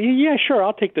 yeah, sure,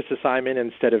 I'll take this assignment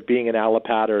instead of being an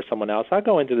Alapata or someone else. I'll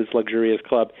go into this luxurious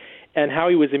club, and how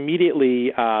he was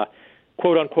immediately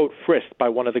quote-unquote frisked by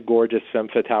one of the gorgeous femme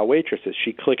fatale waitresses.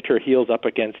 She clicked her heels up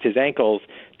against his ankles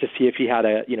to see if he had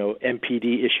a,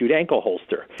 MPD-issued ankle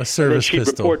holster. A service pistol.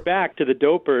 She'd report back to the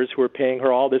dopers who were paying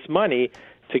her all this money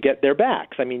to get their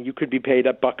backs. I mean, you could be paid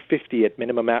 $1.50 at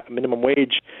minimum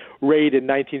wage rate in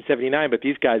 1979, but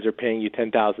these guys are paying you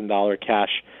 $10,000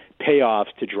 cash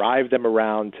payoffs to drive them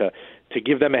around, to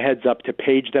give them a heads up, to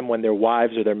page them when their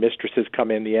wives or their mistresses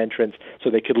come in the entrance so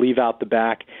they could leave out the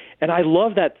back. And I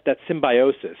love that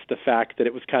symbiosis, the fact that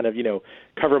it was kind of,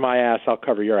 cover my ass, I'll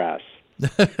cover your ass.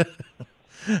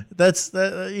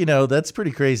 That's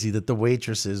pretty crazy that the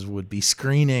waitresses would be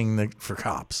screening for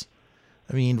cops.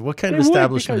 I mean, what kind of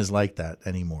establishment is like that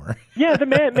anymore? Yeah, the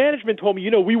management told me,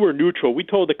 we were neutral. We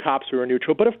told the cops we were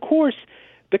neutral. But of course,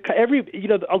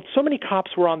 so many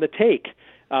cops were on the take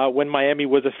when Miami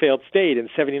was a failed state in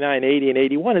 79, 80, and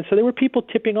 81. And so there were people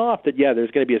tipping off that, yeah,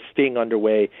 there's going to be a sting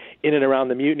underway in and around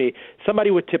the Mutiny.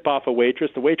 Somebody would tip off a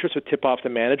waitress. The waitress would tip off the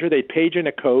manager. They'd page in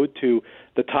a code to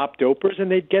the top dopers, and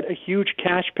they'd get a huge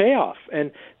cash payoff.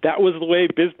 And that was the way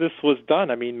business was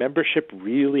done. I mean, membership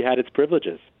really had its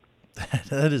privileges.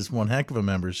 That is one heck of a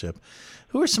membership.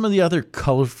 Who are some of the other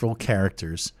colorful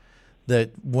characters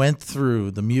that went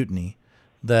through the Mutiny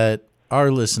that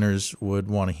our listeners would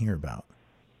want to hear about?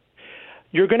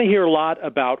 You're going to hear a lot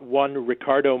about one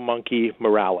Ricardo Monkey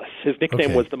Morales. His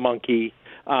nickname was the Monkey,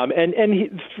 and he,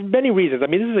 for many reasons. I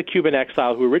mean, this is a Cuban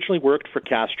exile who originally worked for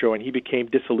Castro, and he became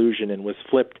disillusioned and was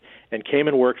flipped and came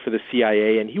and worked for the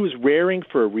CIA, and he was raring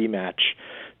for a rematch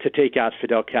to take out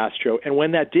Fidel Castro. And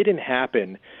when that didn't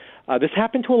happen, this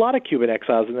happened to a lot of Cuban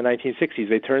exiles in the 1960s.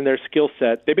 They turn their skill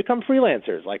set. They become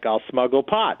freelancers, like I'll smuggle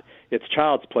pot. It's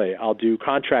child's play. I'll do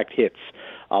contract hits.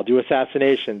 I'll do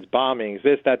assassinations, bombings,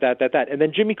 this, that. And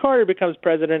then Jimmy Carter becomes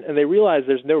president, and they realize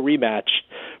there's no rematch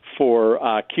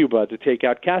for Cuba to take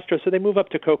out Castro, so they move up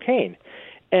to cocaine.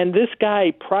 And this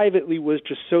guy privately was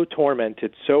just so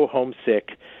tormented, so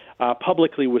homesick,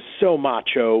 publicly was so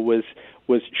macho, was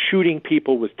shooting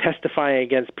people, was testifying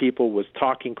against people, was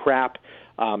talking crap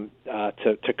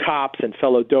to cops and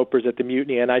fellow dopers at the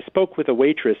Mutiny. And I spoke with a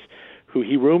waitress who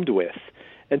he roomed with,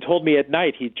 and told me at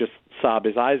night he'd just sob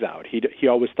his eyes out. He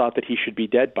always thought that he should be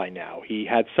dead by now. He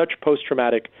had such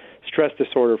post-traumatic stress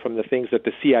disorder from the things that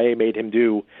the CIA made him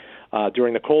do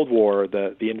during the Cold War,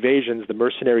 the invasions, the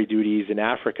mercenary duties in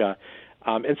Africa.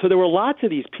 And so there were lots of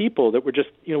these people that were just,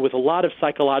 with a lot of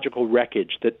psychological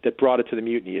wreckage that brought it to the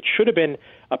mutiny. It should have been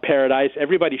a paradise.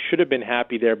 Everybody should have been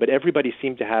happy there, but everybody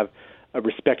seemed to have a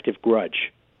respective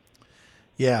grudge.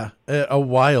 Yeah, a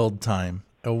wild time.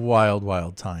 A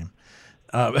wild time.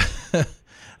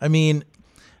 I mean,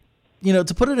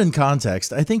 to put it in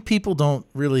context, I think people don't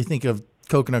really think of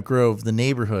Coconut Grove, the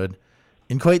neighborhood,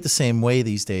 in quite the same way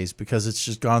these days because it's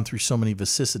just gone through so many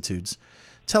vicissitudes.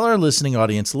 Tell our listening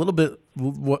audience a little bit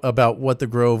about what the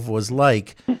Grove was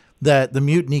like, that the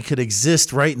mutiny could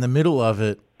exist right in the middle of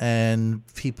it and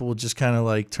people would just kind of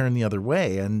like turn the other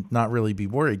way and not really be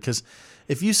worried. Because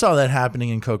if you saw that happening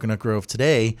in Coconut Grove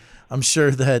today, I'm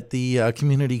sure that the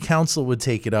community council would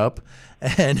take it up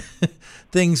and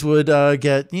things would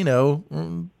get,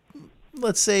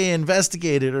 let's say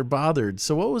investigated or bothered.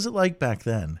 So what was it like back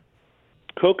then?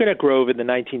 Coconut Grove in the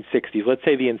 1960s, let's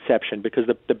say the inception, because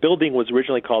the building was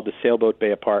originally called the Sailboat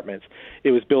Bay Apartments.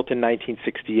 It was built in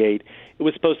 1968. It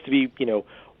was supposed to be,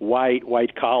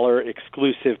 white collar,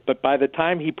 exclusive. But by the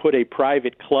time he put a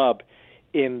private club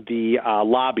in the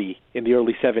lobby in the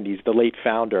early 70s, the late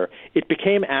founder, it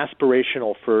became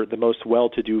aspirational for the most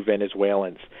well-to-do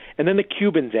Venezuelans. And then the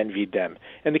Cubans envied them.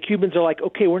 And the Cubans are like,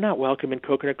 okay, we're not welcome in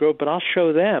Coconut Grove, but I'll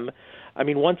show them. I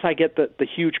mean, once I get the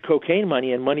huge cocaine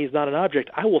money, and money is not an object,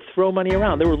 I will throw money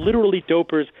around. There were literally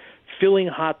dopers filling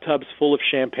hot tubs full of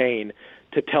champagne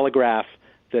to telegraph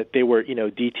that they were,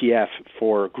 DTF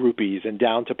for groupies and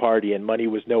down to party, and money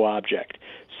was no object.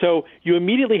 So you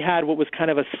immediately had what was kind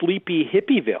of a sleepy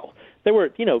hippieville. There were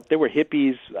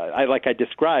hippies, like I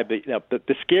described.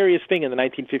 The scariest thing in the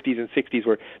 1950s and 60s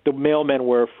were the mailmen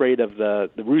were afraid of the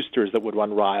roosters that would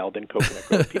run wild in Coconut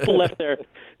Grove. People left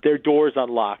their doors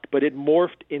unlocked, but it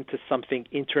morphed into something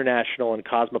international and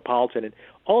cosmopolitan, and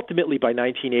ultimately by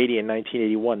 1980 and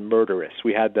 1981, murderous.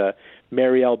 We had the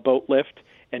Mariel boat lift,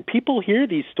 and people hear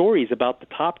these stories about the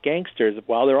top gangsters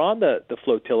while they're on the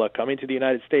flotilla coming to the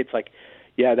United States, like,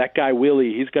 yeah, that guy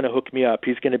Willie, he's going to hook me up.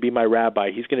 He's going to be my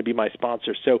rabbi. He's going to be my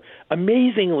sponsor. So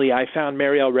amazingly, I found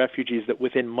Mariel refugees that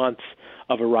within months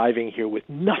of arriving here with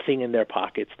nothing in their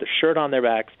pockets, the shirt on their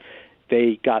backs,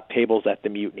 they got tables at the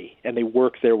mutiny, and they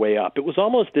worked their way up. It was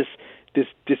almost this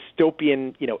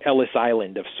dystopian, Ellis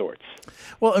Island of sorts.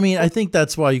 Well, I mean, I think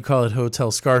that's why you call it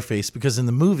Hotel Scarface, because in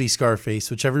the movie Scarface,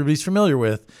 which everybody's familiar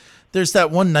with, there's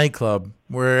that one nightclub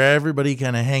where everybody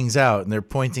kind of hangs out and they're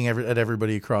pointing at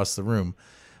everybody across the room.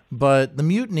 But the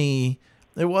mutiny,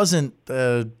 it wasn't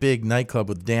a big nightclub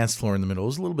with a dance floor in the middle. It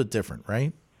was a little bit different,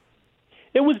 right?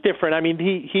 It was different. I mean,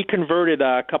 he converted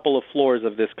a couple of floors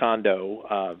of this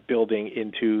condo building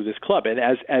into this club. And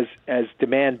as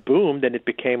demand boomed and it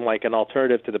became like an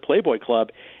alternative to the Playboy Club,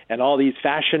 and all these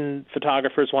fashion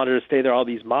photographers wanted to stay there, all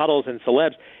these models and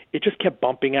celebs, it just kept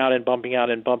bumping out and bumping out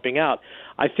and bumping out.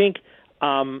 I think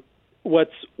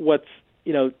what's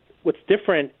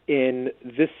different in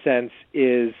this sense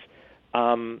is,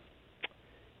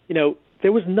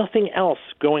 there was nothing else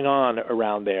going on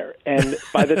around there. And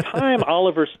by the time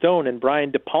Oliver Stone and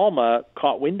Brian De Palma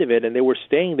caught wind of it and they were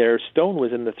staying there, Stone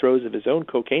was in the throes of his own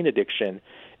cocaine addiction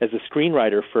as a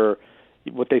screenwriter for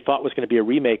what they thought was going to be a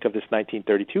remake of this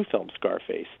 1932 film,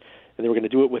 Scarface. And they were going to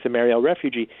do it with a Mariel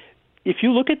refugee. If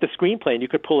you look at the screenplay, and you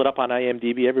could pull it up on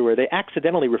IMDb everywhere, they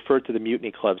accidentally referred to the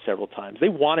Mutiny Club several times. They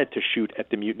wanted to shoot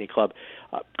at the Mutiny Club.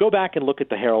 Go back and look at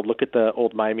the Herald, look at the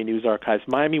old Miami News archives.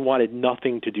 Miami wanted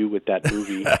nothing to do with that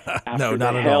movie after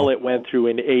the hell it went through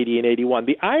in 80 and 81.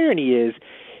 The irony is,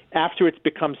 after it's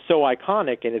become so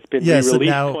iconic and it's been re-released, and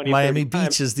now Miami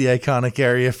Beach is the iconic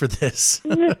area for this.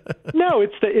 No,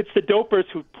 it's the dopers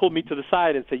who pulled me to the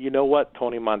side and said, you know what,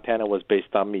 Tony Montana was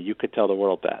based on me. You could tell the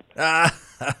world that.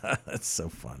 That's so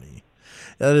funny.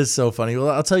 That is so funny. Well,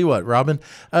 I'll tell you what, Roben,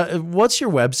 what's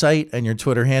your website and your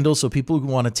Twitter handle so people who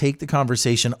want to take the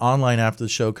conversation online after the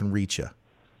show can reach you?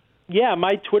 Yeah,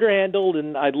 my Twitter handle,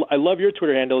 and I love your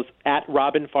Twitter handle, is at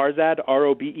Roben Farzad,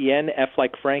 ROBEN, F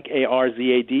like Frank,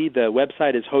 ARZAD. The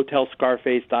website is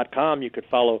hotelscarface.com. You could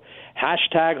follow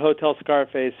hashtag Hotel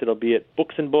Scarface. It'll be at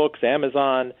Books and Books,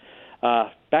 Amazon.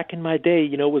 Back in my day,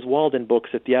 it was Walden Books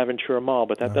at the Aventura Mall,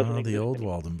 but that doesn't exist the old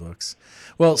anymore. Walden Books.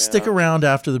 Well, stick around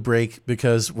after the break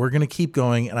because we're going to keep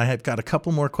going, and I have got a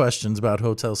couple more questions about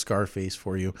Hotel Scarface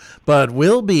for you, but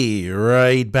we'll be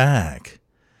right back.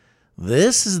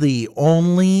 This is the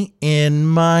Only in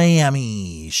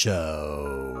Miami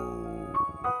show.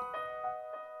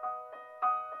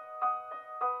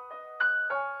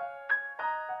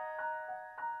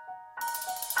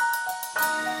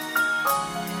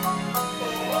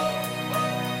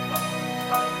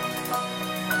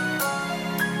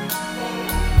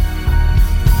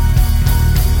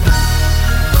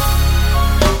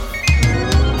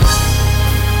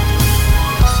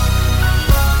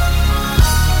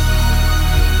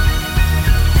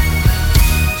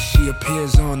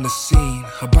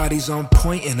 He's on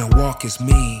point and a walk is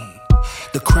mean.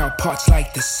 The crowd parts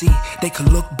like the sea. They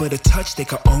could look but a touch, they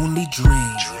could only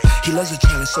dream. He loves a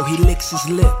challenge so he licks his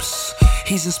lips.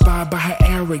 He's inspired by her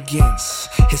arrogance.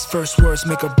 His first words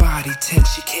make her body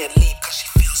tense. She can't leave cause she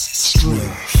feels his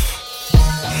strength.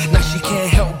 Now she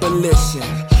can't help but listen,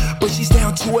 but she's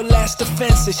down to her last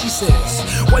defense. And she says,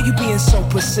 why you being so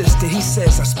persistent? He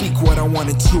says, I speak what I want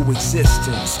into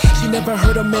existence. She never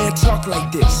heard a man talk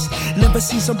like this. Never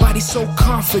seen somebody so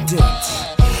confident.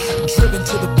 Driven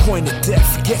to the point of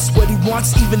death. Gets what he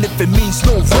wants even if it means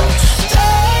no rest.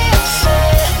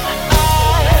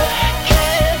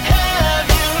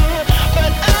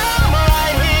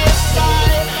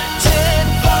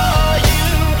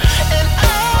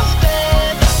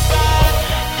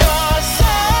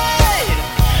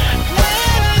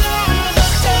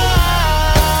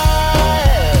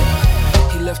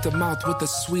 Mouth with the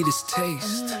sweetest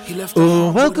taste.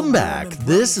 Welcome back.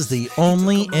 This is the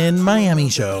Only in Miami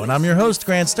show, and I'm your host,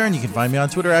 Grant Stern. You can find me on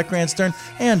Twitter at Grant Stern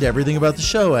and everything about the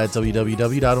show at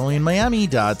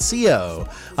www.onlyinmiami.co.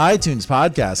 iTunes,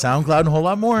 podcast, SoundCloud, and a whole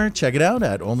lot more. Check it out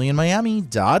at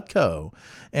onlyinmiami.co.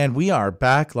 And we are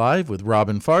back live with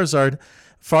Roben Farzad.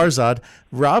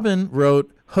 Roben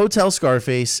wrote Hotel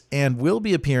Scarface and will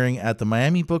be appearing at the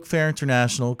Miami Book Fair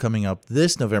International coming up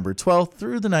this November 12th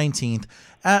through the 19th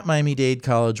at Miami-Dade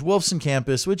College Wolfson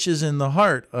campus, which is in the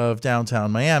heart of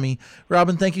downtown Miami.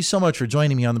 Roben, thank you so much for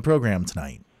joining me on the program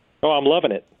tonight. Oh, I'm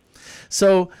loving it.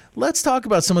 So let's talk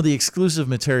about some of the exclusive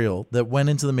material that went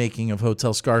into the making of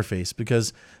Hotel Scarface,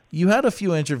 because you had a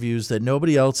few interviews that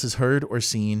nobody else has heard or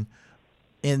seen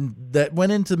and that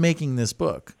went into making this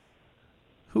book.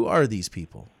 Who are these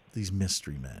people, these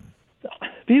mystery men?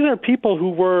 These are people who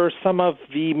were some of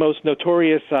the most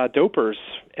notorious dopers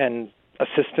and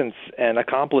assistants and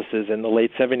accomplices in the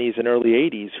late 70s and early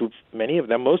 80s, who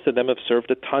most of them have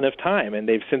served a ton of time, and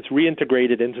they've since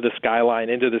reintegrated into the skyline,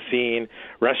 into the scene,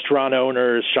 restaurant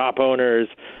owners, shop owners,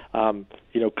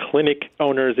 clinic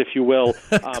owners, if you will.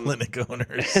 Clinic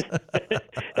owners.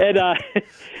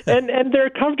 and they're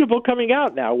comfortable coming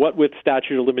out now, what with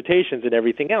statute of limitations and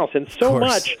everything else. And so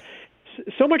much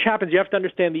happens. You have to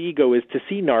understand the ego is to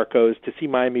see Narcos, to see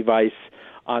Miami Vice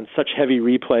on such heavy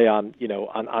replay on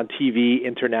TV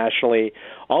internationally.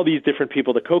 All these different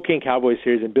people, the Cocaine Cowboys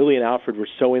series and Billy and Alfred were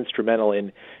so instrumental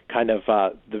in kind of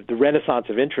the renaissance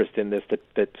of interest in this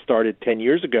that started 10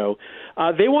 years ago.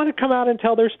 They want to come out and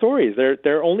tell their stories.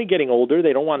 They're only getting older.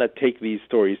 They don't want to take these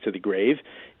stories to the grave.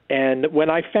 And when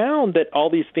I found that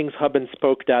all these things hub and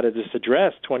spoked out of this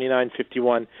address,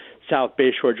 2951 South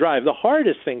Bayshore Drive, the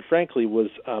hardest thing, frankly,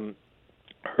 was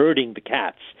herding the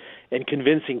cats and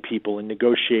convincing people and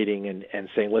negotiating and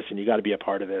saying, listen, you got to be a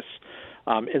part of this.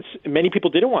 And many people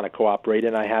didn't want to cooperate,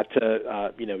 and I had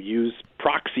to use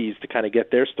proxies to kind of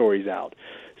get their stories out.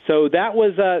 So that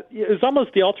was it was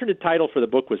almost the alternate title for the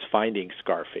book was Finding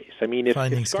Scarface. I mean, if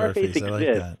Scarface exists, I like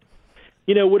that.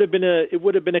 It would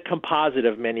have been a composite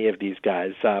of many of these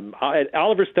guys.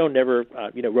 Oliver Stone never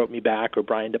wrote me back, or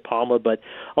Brian De Palma, but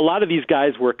a lot of these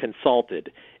guys were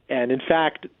consulted. And in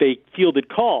fact, they fielded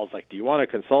calls like, do you want to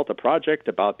consult a project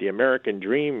about the American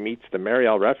dream meets the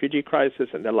Mariel refugee crisis?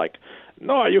 And they're like,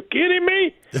 no, are you kidding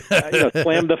me?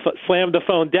 Slam the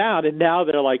phone down. And now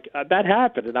they're like, that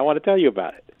happened, and I want to tell you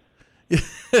about it.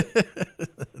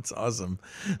 That's awesome.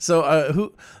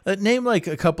 So name like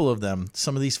a couple of them,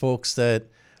 some of these folks that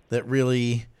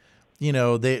really,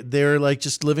 they're like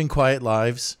just living quiet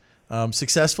lives,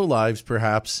 successful lives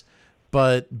perhaps,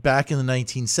 but back in the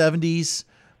 1970s,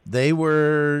 they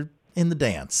were in the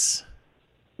dance.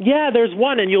 Yeah, there's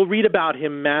one, and you'll read about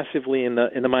him massively in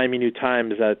the Miami New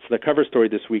Times. That's the cover story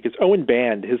this week. It's Owen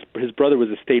Band. His brother was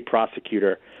a state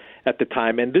prosecutor at the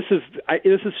time, and this is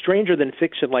stranger than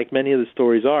fiction, like many of the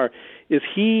stories are. Is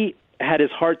he had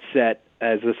his heart set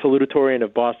as a salutatorian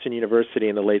of Boston University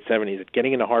in the late 70s at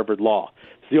getting into Harvard Law.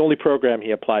 It's the only program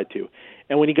he applied to,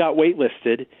 and when he got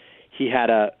waitlisted, he had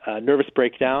a nervous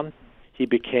breakdown. He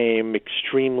became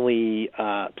extremely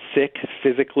sick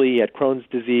physically, had Crohn's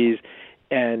disease,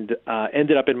 and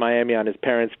ended up in Miami on his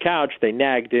parents' couch. They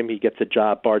nagged him. He gets a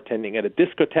job bartending at a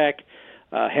discotheque.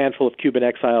 A handful of Cuban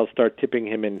exiles start tipping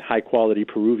him in high-quality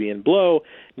Peruvian blow.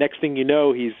 Next thing you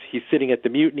know, he's sitting at the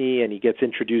Mutiny, and he gets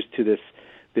introduced to this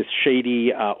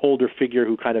shady older figure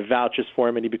who kind of vouches for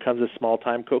him, and he becomes a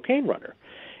small-time cocaine runner.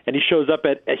 And he shows up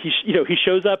at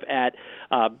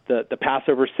the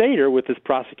Passover Seder with his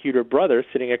prosecutor brother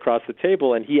sitting across the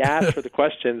table, and he asks for the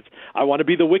questions. I want to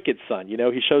be the wicked son.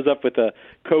 He shows up with a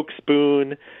Coke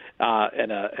spoon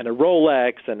and a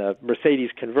Rolex and a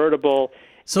Mercedes convertible.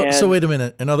 So wait a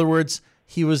minute. In other words,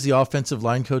 he was the offensive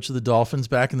line coach of the Dolphins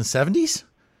back in the 70s?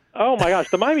 Oh my gosh,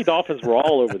 the Miami Dolphins were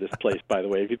all over this place, by the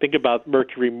way. If you think about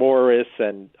Mercury Morris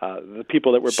and the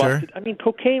people that were busted, I mean,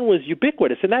 cocaine was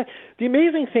ubiquitous. And the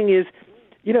amazing thing is,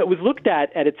 it was looked at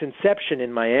its inception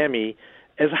in Miami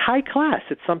as high class.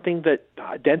 It's something that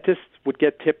dentists would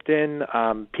get tipped in.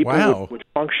 People would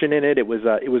function in it. It was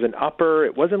an upper.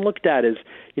 It wasn't looked at as,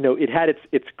 it had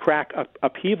its crack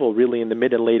upheaval really in the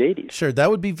mid and late 80s. Sure, that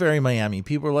would be very Miami.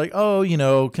 People are like,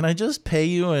 oh, can I just pay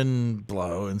you in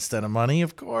blow instead of money?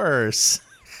 Of course.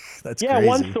 That's crazy.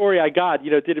 One story I got,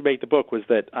 didn't make the book, was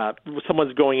that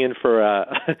someone's going in for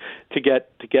to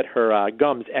get her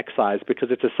gums excised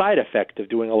because it's a side effect of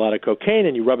doing a lot of cocaine,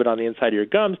 and you rub it on the inside of your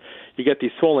gums. You get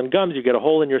these swollen gums. You get a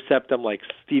hole in your septum like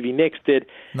Stevie Nicks did.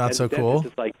 Not so cool.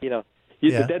 Is like, the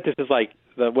dentist is like,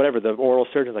 the oral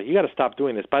surgeon's like, you got to stop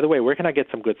doing this. By the way, where can I get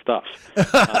some good stuff?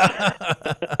 That's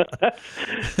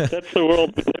the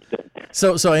world we lived in.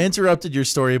 So I interrupted your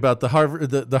story about the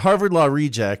Harvard Law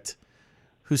reject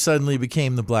who suddenly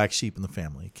became the black sheep in the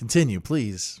family. Continue,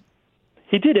 please.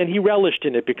 He did, and he relished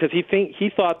in it because he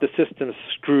thought the system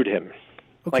screwed him.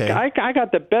 Okay. Like I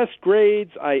got the best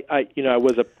grades. I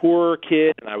was a poor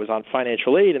kid, and I was on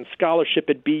financial aid and scholarship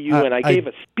at BU, and I gave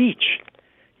a speech.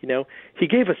 He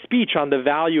gave a speech on the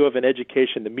value of an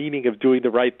education, the meaning of doing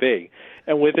the right thing,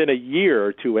 and within a year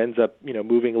or two ends up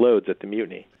moving loads at the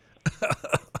Mutiny.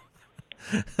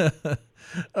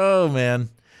 Oh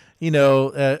man.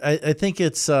 I think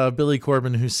it's Billy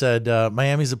Corbin who said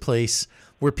Miami's a place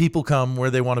where people come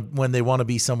when they want to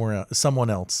be someone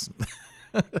else.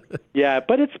 Yeah,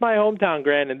 but it's my hometown,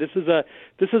 Grant, and this is a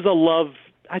love.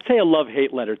 I'd say a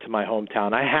love-hate letter to my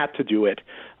hometown. I had to do it.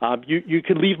 You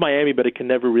can leave Miami, but it can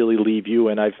never really leave you.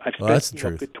 And I've spent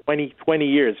 20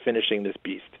 years finishing this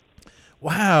beast.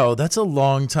 Wow, that's a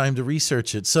long time to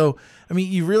research it. So, I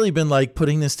mean, you've really been like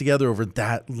putting this together over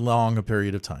that long a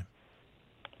period of time.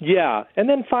 Yeah, and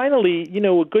then finally,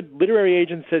 a good literary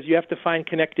agent says you have to find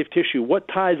connective tissue. What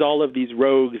ties all of these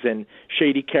rogues and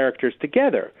shady characters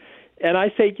together? And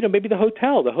I say, maybe the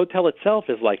hotel itself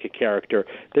is like a character.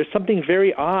 There's something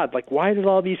very odd. Like, why did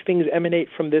all these things emanate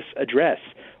from this address?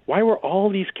 Why were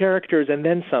all these characters and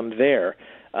then some there?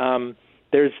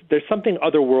 There's something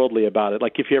otherworldly about it.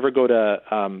 Like if you ever go to,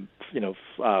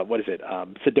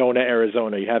 Sedona,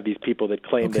 Arizona, you have these people that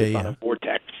claim they're on a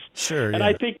vortex. Sure. And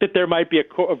I think that there might be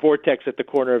a vortex at the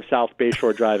corner of South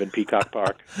Bayshore Drive and Peacock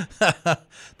Park.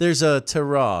 There's a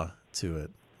terroir to it,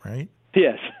 right?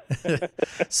 Yes.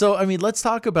 So, I mean, let's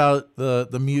talk about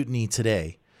the mutiny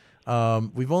today.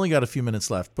 We've only got a few minutes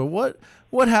left, but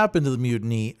what happened to the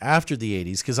mutiny after the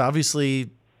 80s? Because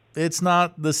obviously it's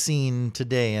not the scene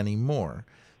today anymore.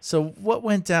 So what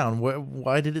went down?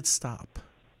 Why did it stop?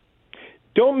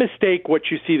 Don't mistake what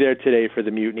you see there today for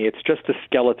the mutiny. It's just a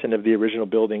skeleton of the original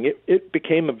building. It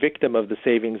became a victim of the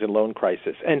savings and loan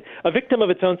crisis and a victim of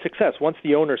its own success. Once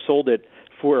the owner sold it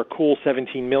for a cool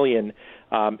 $17 million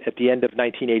at the end of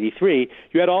 1983,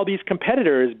 you had all these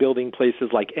competitors building places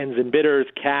like Ends and Bitters,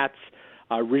 Katz,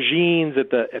 Regine's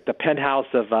at the penthouse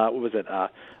of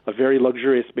a very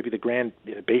luxurious, maybe the Grand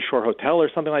Bayshore Hotel or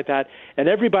something like that. And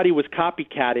everybody was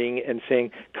copycatting and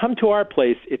saying, "Come to our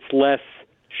place. It's less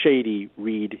shady,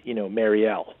 read,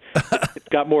 Marielle." It's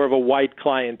got more of a white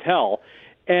clientele.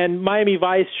 And Miami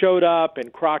Vice showed up,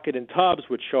 and Crockett and Tubbs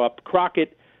would show up.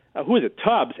 Crockett,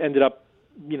 Tubbs ended up,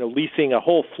 leasing a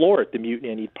whole floor at the Mutiny,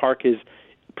 and he'd park his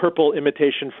purple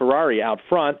imitation Ferrari out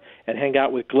front and hang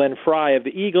out with Glenn Fry of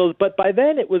the Eagles. But by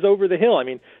then, it was over the hill. I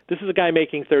mean, this is a guy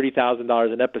making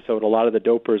 $30,000 an episode. A lot of the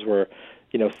dopers were,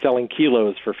 selling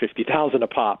kilos for $50,000 a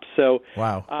pop. So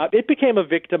wow. It became a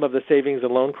victim of the savings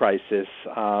and loan crisis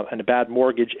and a bad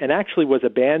mortgage, and actually was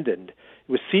abandoned.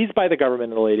 It was seized by the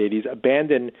government in the late 80s,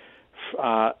 abandoned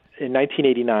in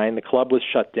 1989. The club was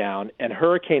shut down, and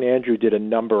Hurricane Andrew did a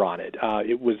number on it.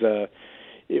 It was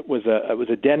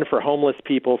a den for homeless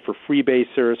people, for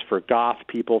freebasers, for goth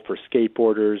people, for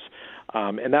skateboarders.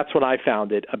 And that's when I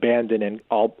found it abandoned and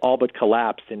all but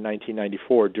collapsed in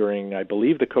 1994 during, I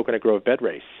believe, the Coconut Grove bed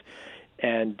race.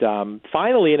 And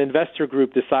finally, an investor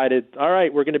group decided, all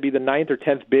right, we're going to be the 9th or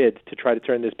 10th bid to try to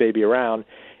turn this baby around,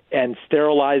 and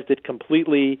sterilized it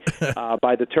completely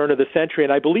by the turn of the century.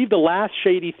 And I believe the last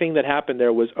shady thing that happened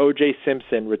there was O.J.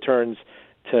 Simpson returns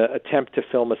to attempt to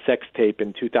film a sex tape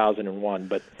in 2001,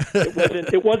 but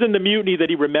it wasn't the mutiny that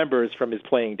he remembers from his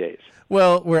playing days.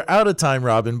 Well, we're out of time,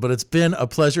 Roben, but it's been a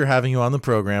pleasure having you on the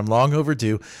program. Long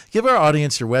overdue. Give our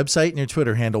audience your website and your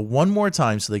Twitter handle one more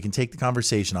time so they can take the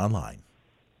conversation online.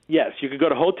 Yes, you could go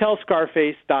to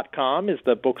hotelscarface.com is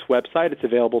the book's website. It's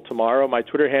available tomorrow. My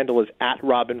Twitter handle is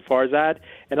 @Roben Farzad,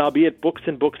 and I'll be at Books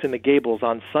and Books in the Gables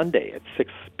on Sunday at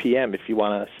 6 p.m. if you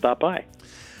want to stop by.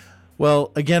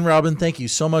 Well, again, Roben, thank you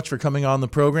so much for coming on the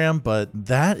program, but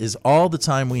that is all the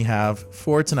time we have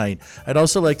for tonight. I'd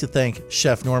also like to thank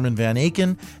Chef Norman Van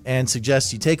Aken and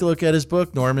suggest you take a look at his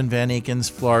book, Norman Van Aken's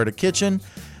Florida Kitchen.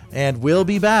 And we'll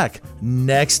be back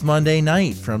next Monday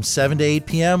night from 7 to 8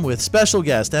 p.m. with special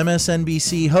guest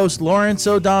MSNBC host Lawrence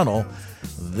O'Donnell.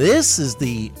 This is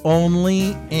the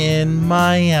Only in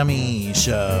Miami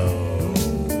show.